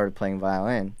had started playing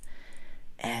violin,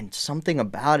 and something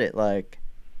about it, like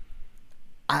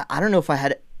I don't know if I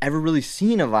had ever really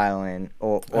seen a violin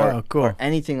or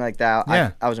anything like that.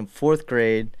 Yeah. I was in 4th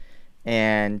grade,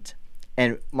 and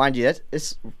mind you,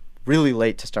 it's really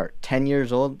late to start. 10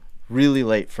 years old, really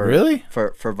late for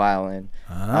violin.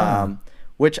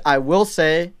 Which I will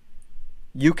say,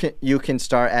 you can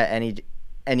start at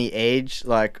any age,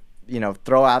 like,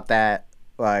 throw out that,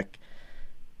 like,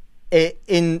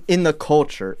 in the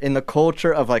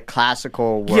culture of like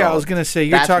classical world. Yeah, I was gonna say,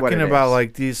 you're talking about is.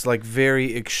 Like these like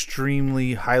very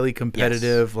extremely highly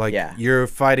competitive, you're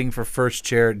fighting for first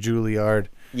chair at Juilliard.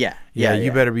 Yeah.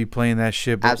 You better be playing that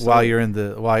shit while you're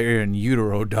in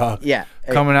utero, dog. Yeah,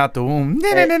 coming out the womb.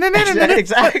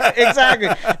 Exactly.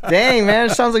 Dang, man,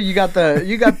 it sounds like you got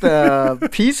the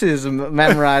pieces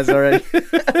memorized already.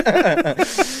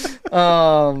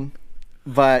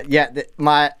 But yeah,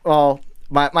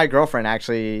 my girlfriend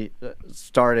actually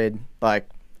started like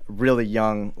really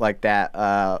young like that.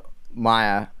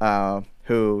 Maya,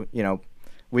 who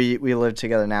we live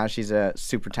together now. She's a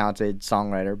super talented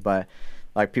songwriter, but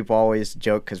like people always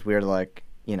joke because we're like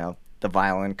the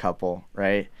violin couple,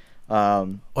 right?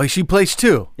 She plays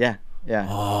too. Yeah.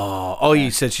 Oh,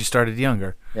 you said she started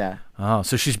younger. Yeah. Oh,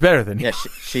 so she's better than you. Yeah,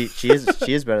 she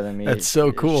is better than me. That's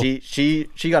so cool. She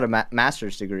got a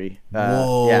master's degree.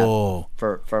 Whoa. Yeah,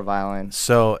 for violin.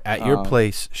 So at your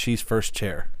place, she's first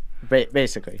chair.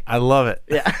 Basically. I love it.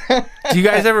 Yeah. Do you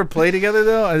guys ever play together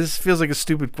though? This feels like a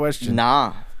stupid question.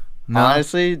 Nah.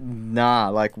 Honestly, nah.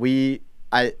 Like we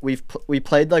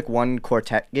played like one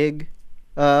quartet gig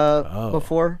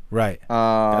before. Right.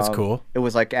 That's cool. It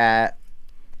was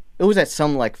at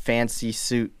some like fancy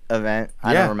suit event.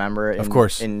 I don't remember. Of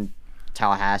course. In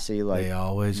Tallahassee, like they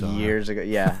always years ago.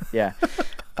 Yeah.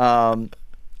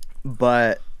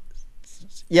 But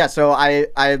yeah, so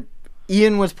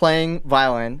Ian was playing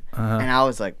violin, and I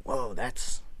was like, whoa,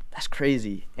 that's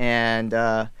crazy. And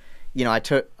I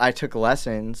took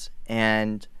lessons,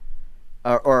 and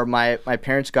or my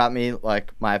parents got me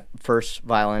like my first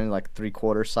violin, like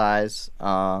 3/4 size,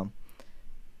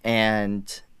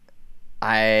 and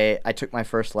I took my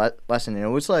first lesson, and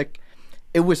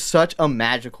it was such a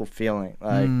magical feeling,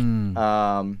 like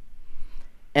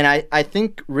and I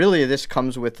think really this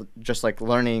comes with just like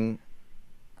learning.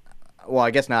 Well,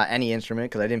 I guess not any instrument,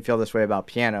 because I didn't feel this way about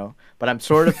piano, but I'm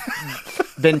sort of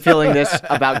been feeling this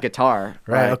about guitar.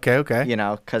 Right. Okay.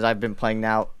 Because I've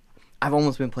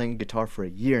almost been playing guitar for a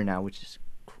year now, which is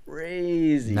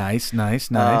crazy. Nice.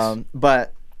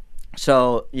 But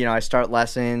so, I start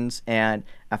lessons, and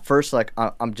at first, like,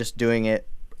 I'm just doing it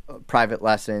private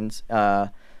lessons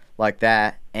like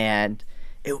that, and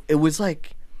it was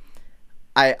like,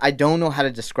 I don't know how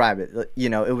to describe it.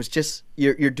 It was just,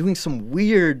 you're doing some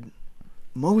weird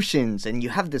motions, and you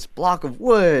have this block of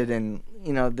wood, and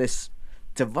this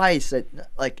device that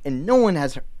like, and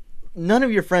none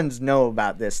of your friends know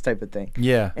about this type of thing.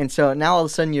 Yeah. And so now all of a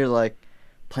sudden you're like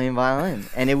playing violin,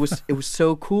 and it was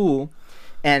so cool.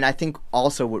 And I think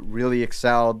also what really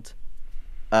excelled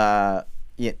my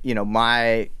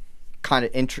kind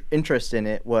of interest in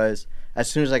it was,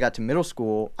 as soon as I got to middle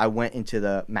school, I went into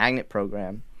the magnet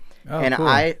program. And cool.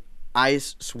 I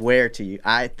swear to you,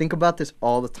 I think about this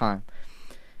all the time.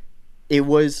 It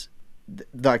was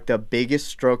like the biggest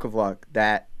stroke of luck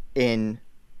that in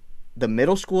the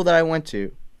middle school that I went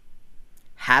to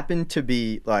happened to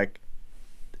be like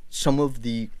some of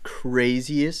the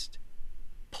craziest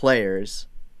players,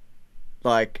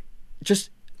 like just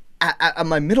at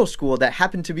my middle school, that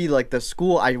happened to be like the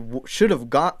school I should have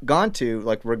gone to,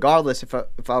 like regardless if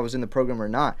I was in the program or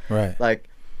not. Right. Like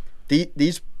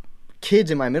these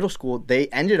kids in my middle school, they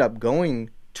ended up going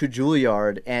to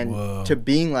Juilliard and to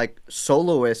being like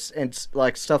soloists and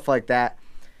like stuff like that,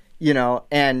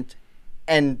 and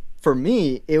for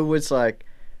me it was like,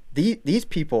 these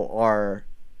people are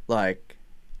like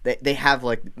they have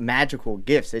like magical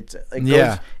gifts. It's like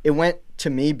it went to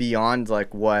me beyond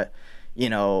like what, you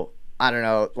know, I don't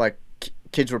know, like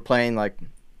kids were playing like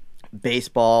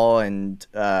baseball and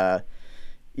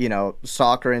you know,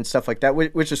 soccer and stuff like that,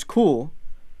 which is cool.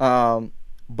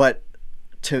 But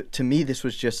to me, this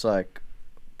was just like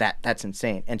that's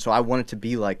insane. And so I wanted to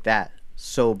be like that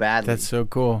so badly. That's so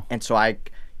cool. And so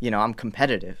I'm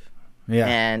competitive. Yeah.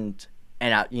 And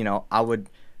I, you know, I would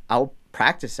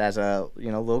practice as a,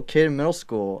 you know, little kid in middle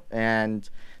school, and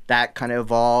that kind of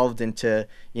evolved into,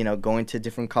 you know, going to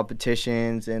different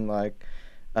competitions and like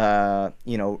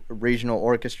you know, regional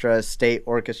orchestras, state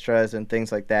orchestras, and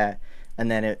things like that. And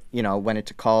then it, you know, went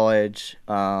into college.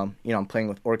 You know, I'm playing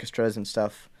with orchestras and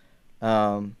stuff.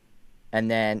 And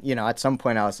then, you know, at some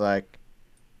point I was like,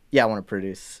 yeah, I want to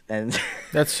produce. And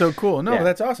that's so cool. No, yeah.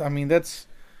 That's awesome. I mean, that's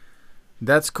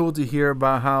cool to hear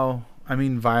about how, I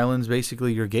mean, violin's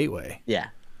basically your gateway. Yeah,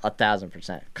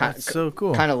 1,000%. That's so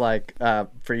cool. Kind of like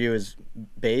for you is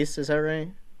bass, is that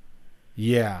right?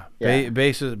 Yeah.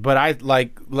 Bass is, but I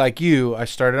like you, I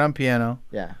started on piano.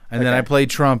 Yeah. And then I played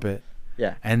trumpet.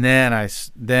 Yeah. And then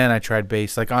I tried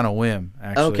bass, like on a whim,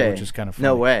 actually, which is kind of funny.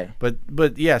 No way.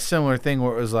 But yeah, similar thing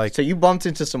where it was like, so you bumped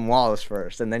into some walls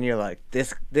first, and then you're like,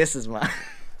 this is my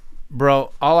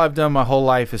bro, all I've done my whole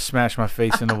life is smash my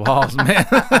face into walls, man.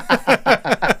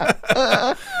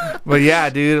 But yeah,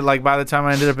 dude, like by the time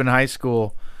I ended up in high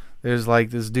school, there's like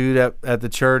this dude at the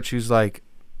church who's like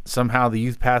somehow the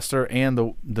youth pastor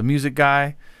and the music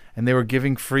guy, and they were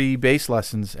giving free bass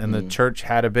lessons, and the church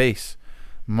had a bass.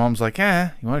 Mom's like, you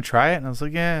want to try it? And I was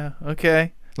like, yeah,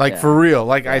 okay. Like for real.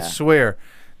 Like I swear,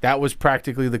 that was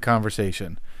practically the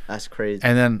conversation. That's crazy.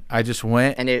 And then I just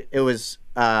went. And it was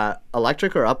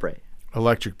electric or upright?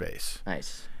 Electric bass.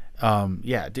 Nice.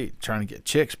 Yeah, dude, trying to get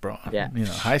chicks, bro. Yeah. You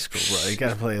know, high school, bro. You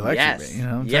gotta play electric bass. You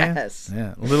know what I'm yes. saying?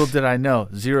 Yeah. Little did I know,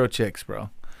 0 chicks, bro.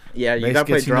 Yeah, you bass gotta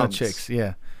play gets drums. You no chicks.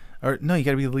 Yeah. Or no, you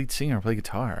gotta be the lead singer or play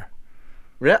guitar.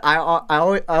 Really? I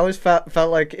always felt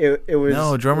like it was.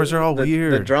 No, drummers are all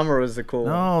weird. The drummer was the cool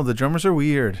one. No, the drummers are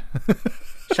weird.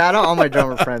 Shout out all my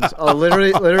drummer friends. Oh,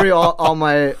 literally all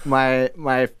my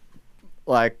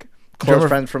like close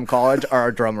friends from college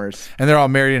are drummers. And they're all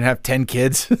married and have 10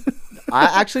 kids. I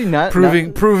actually not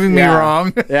proving me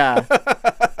wrong. Yeah.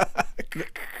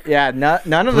 Yeah.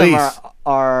 None of them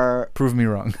are prove me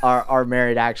wrong. Are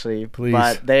married actually. Please.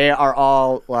 But they are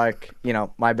all like, you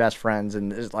know, my best friends,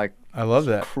 and it's like. I love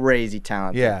that. Crazy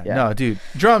talented. Yeah. No, dude.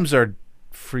 Drums are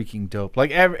freaking dope.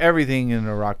 Like everything in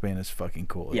a rock band is fucking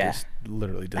cool. It just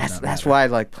literally does not matter. That's why I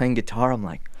like playing guitar. I'm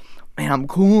like, man, I'm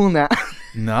cool now.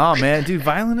 No, man, dude,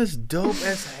 violin is dope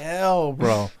as hell,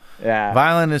 bro. Yeah.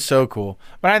 Violin is so cool.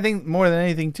 But I think more than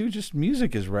anything too, just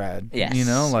music is rad. Yes. You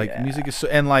know, like music is so,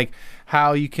 and like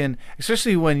how you can,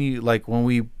 especially when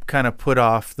we kind of put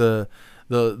off the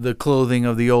clothing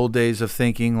of the old days of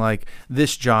thinking like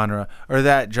this genre or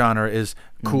that genre is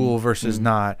cool versus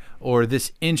not, or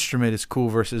this instrument is cool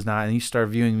versus not, and you start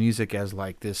viewing music as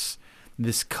like this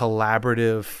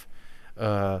collaborative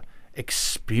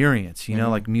experience, you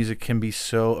know, like music can be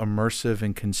so immersive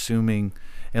and consuming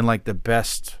in like the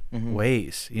best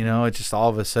ways, you know. It's just all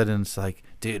of a sudden it's like,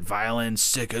 dude, violin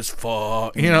sick as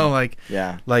fuck, you know, like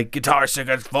like guitar sick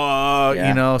as fuck,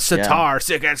 you know, sitar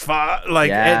sick as fuck, like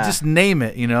just name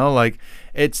it, you know, like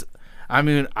it's, I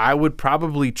mean, I would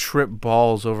probably trip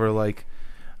balls over like,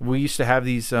 we used to have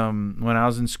these when I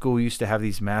was in school, we used to have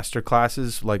these master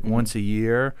classes like once a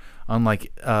year on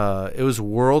like it was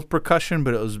world percussion,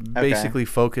 but it was basically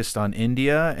focused on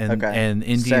India and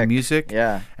Indian music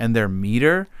and their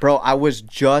meter. Bro, I was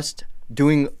just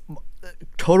doing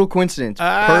total coincidence,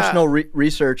 personal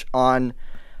research on,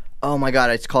 oh my god,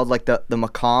 it's called like the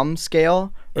Macam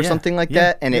scale or something like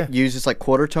that, and it uses like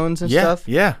quarter tones and stuff.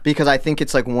 Yeah. Because I think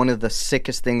it's like one of the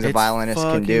sickest things a violinist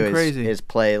can do is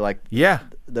play like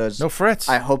those. No frets.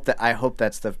 I hope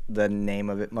that's the name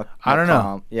of it. I don't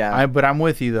know. Yeah. But I'm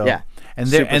with you though. Yeah. And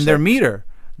their meter,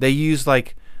 they use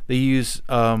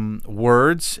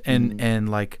words and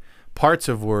like parts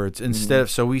of words instead of,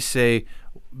 so we say,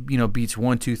 you know, beats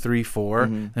 1 2 3 4,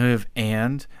 and we have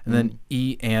and then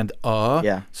e and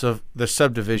so there's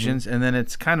subdivisions, and then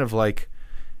it's kind of like,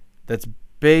 that's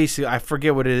basically, I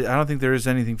forget what it is. I don't think there is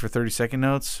anything for 30-second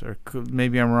notes, or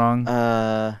maybe I'm wrong.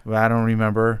 But I don't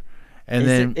remember.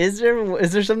 And is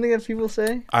there something that people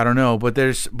say? I don't know, but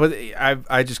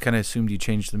I just kind of assumed you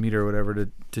changed the meter or whatever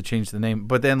to change the name.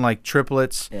 But then like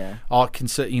triplets, all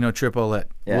triplet,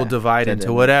 we'll divide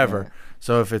into whatever. Yeah.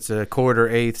 So if it's a quarter,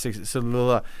 eighth, sixth,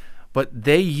 but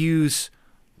they use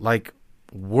like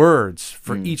words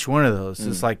for each one of those.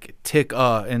 It's like tick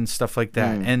and stuff like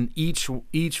that. And each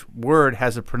word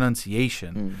has a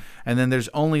pronunciation. And then there's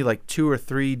only like 2 or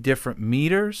 3 different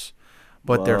meters,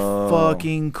 but they're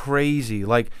fucking crazy.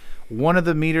 Like one of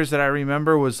the meters that I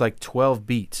remember was like 12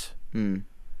 beats.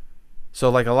 So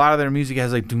like a lot of their music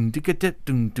has like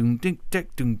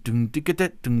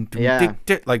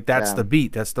like that's the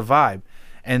beat, that's the vibe.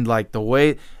 And like the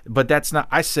way, but that's not,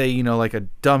 I say, you know, like a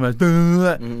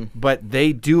dumb, but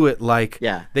they do it like,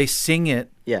 they sing it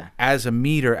as a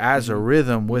meter, as a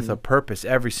rhythm with a purpose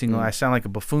every single, I sound like a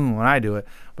buffoon when I do it,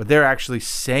 but they're actually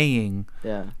saying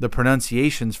the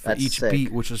pronunciations for each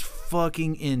beat, which is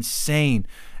fucking insane.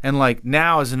 And like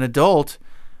now as an adult,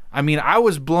 I mean, I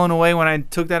was blown away when I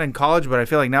took that in college, but I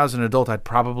feel like now as an adult, I'd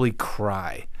probably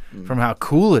cry from how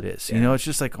cool it is. You know, it's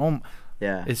just like,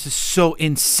 it's just so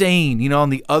insane. You know, on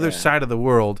the other side of the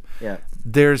world,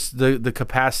 there's the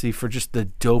capacity for just the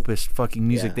dopest fucking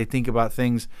music. They think about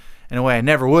things in a way I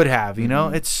never would have, you know?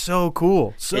 It's so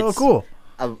cool. So cool.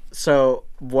 So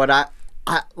what I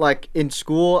like in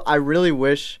school, I really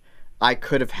wish I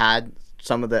could have had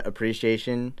some of the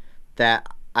appreciation that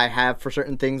I have for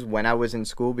certain things when I was in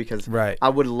school, because I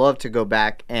would love to go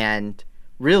back and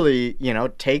really, you know,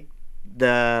 take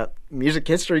the music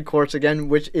history course again,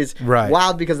 which is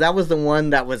wild, because that was the one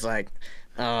that was like,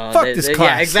 fuck this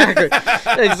class. Yeah,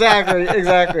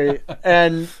 exactly.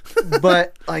 And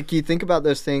but like you think about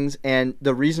those things, and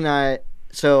the reason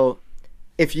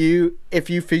if you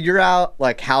figure out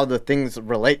like how the things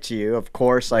relate to you, of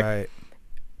course, like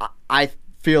I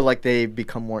feel like they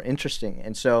become more interesting.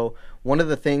 And so one of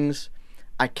the things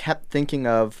I kept thinking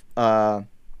of,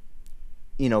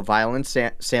 you know, violin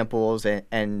samples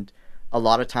and a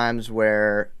lot of times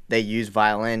where they use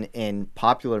violin in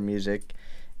popular music,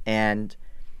 and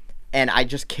I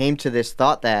just came to this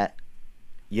thought that,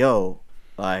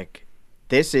 like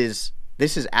this is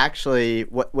actually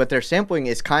what they're sampling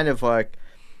is kind of like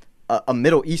a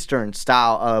Middle Eastern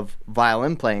style of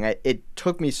violin playing. It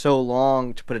took me so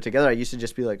long to put it together. I used to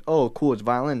just be like, oh, cool, it's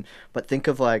violin. But think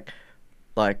of like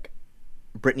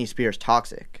Britney Spears'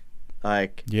 Toxic.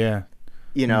 Like,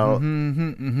 you know,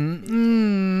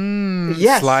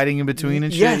 sliding in between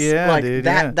and shit. Like dude,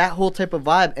 that whole type of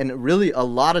vibe. And really a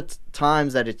lot of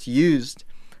times that it's used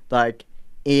like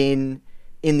in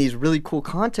these really cool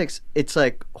contexts, it's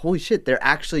like, holy shit, they're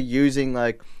actually using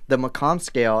like the maqam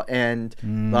scale and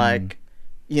like,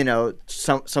 you know,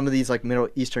 some of these like Middle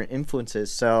Eastern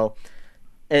influences. So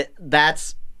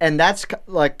that's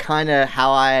like kind of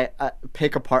how I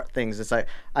pick apart things. It's like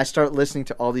I start listening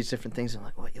to all these different things and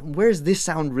I'm like, where's this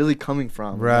sound really coming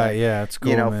from? Like, it's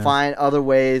cool, you know, man. Find other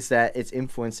ways that it's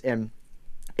influenced. And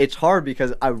it's hard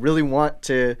because I really want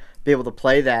to be able to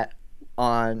play that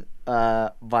on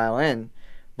violin,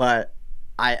 but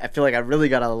I feel like I really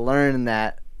got to learn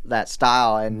that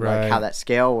style and like how that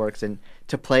scale works. And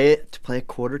to play a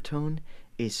quarter tone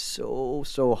is so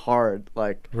hard.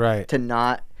 Like to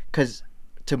not, because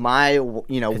to my,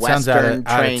 you know, Western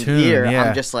trained ear,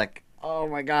 I'm just like, oh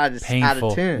my God, it's out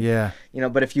of tune. Yeah. You know,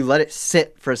 but if you let it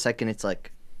sit for a second, it's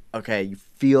like, okay, you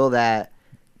feel that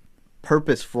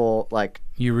purposeful, like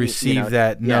you receive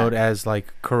that note as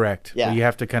like correct. Yeah. You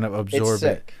have to kind of absorb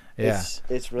it. Yeah.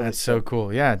 It's really That's so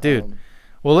cool. Yeah, dude.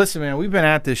 Well, listen, man, we've been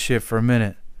at this shit for a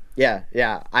minute. Yeah.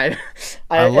 I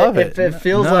love it. It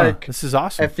feels like this is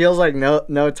awesome. It feels like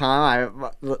no time.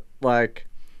 I like,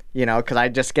 you know, because I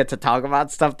just get to talk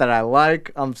about stuff that I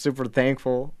like. I'm super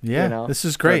thankful. Yeah, you know, this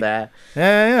is great. For that.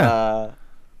 Yeah.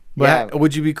 But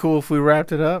would you be cool if we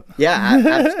wrapped it up?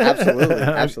 Yeah,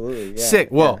 absolutely. Yeah, sick.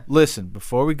 Well, listen,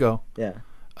 before we go.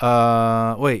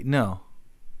 Yeah. Wait, no.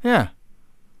 Yeah.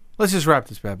 Let's just wrap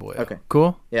this bad boy up. Okay.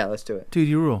 Cool? Yeah, let's do it. Dude,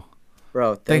 you rule.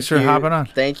 Bro, thanks for hopping on.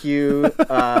 Thank you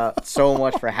so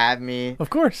much for having me. Of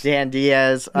course. Dan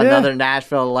Diaz, another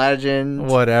Nashville legend.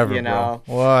 Whatever, you know.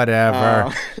 Bro.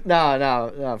 Whatever.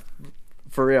 No.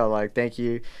 For real, like, thank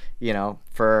you, you know,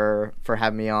 for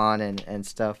having me on and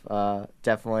stuff.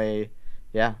 Definitely,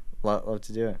 love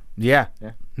to do it. Yeah.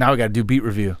 Now we got to do beat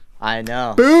review. I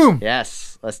know. Boom.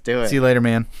 Yes, let's do it. See you later,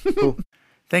 man. Cool.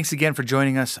 Thanks again for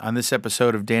joining us on this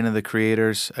episode of Dan of the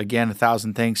Creators. Again,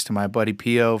 1,000 thanks to my buddy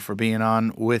Pio for being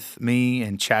on with me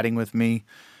and chatting with me.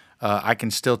 I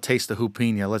can still taste the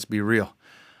hoopina, let's be real.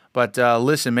 But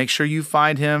listen, make sure you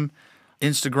find him,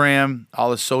 Instagram,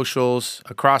 all his socials,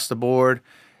 across the board.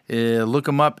 Look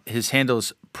him up. His handle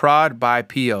is Prod by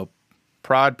Pio.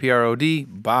 Prod, P-R-O-D,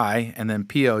 by, and then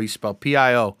Pio, you spell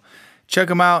P-I-O. Check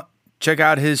him out. Check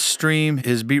out his stream,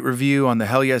 his beat review on the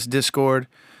Hell Yes Discord.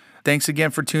 Thanks again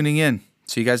for tuning in.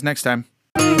 See you guys next time.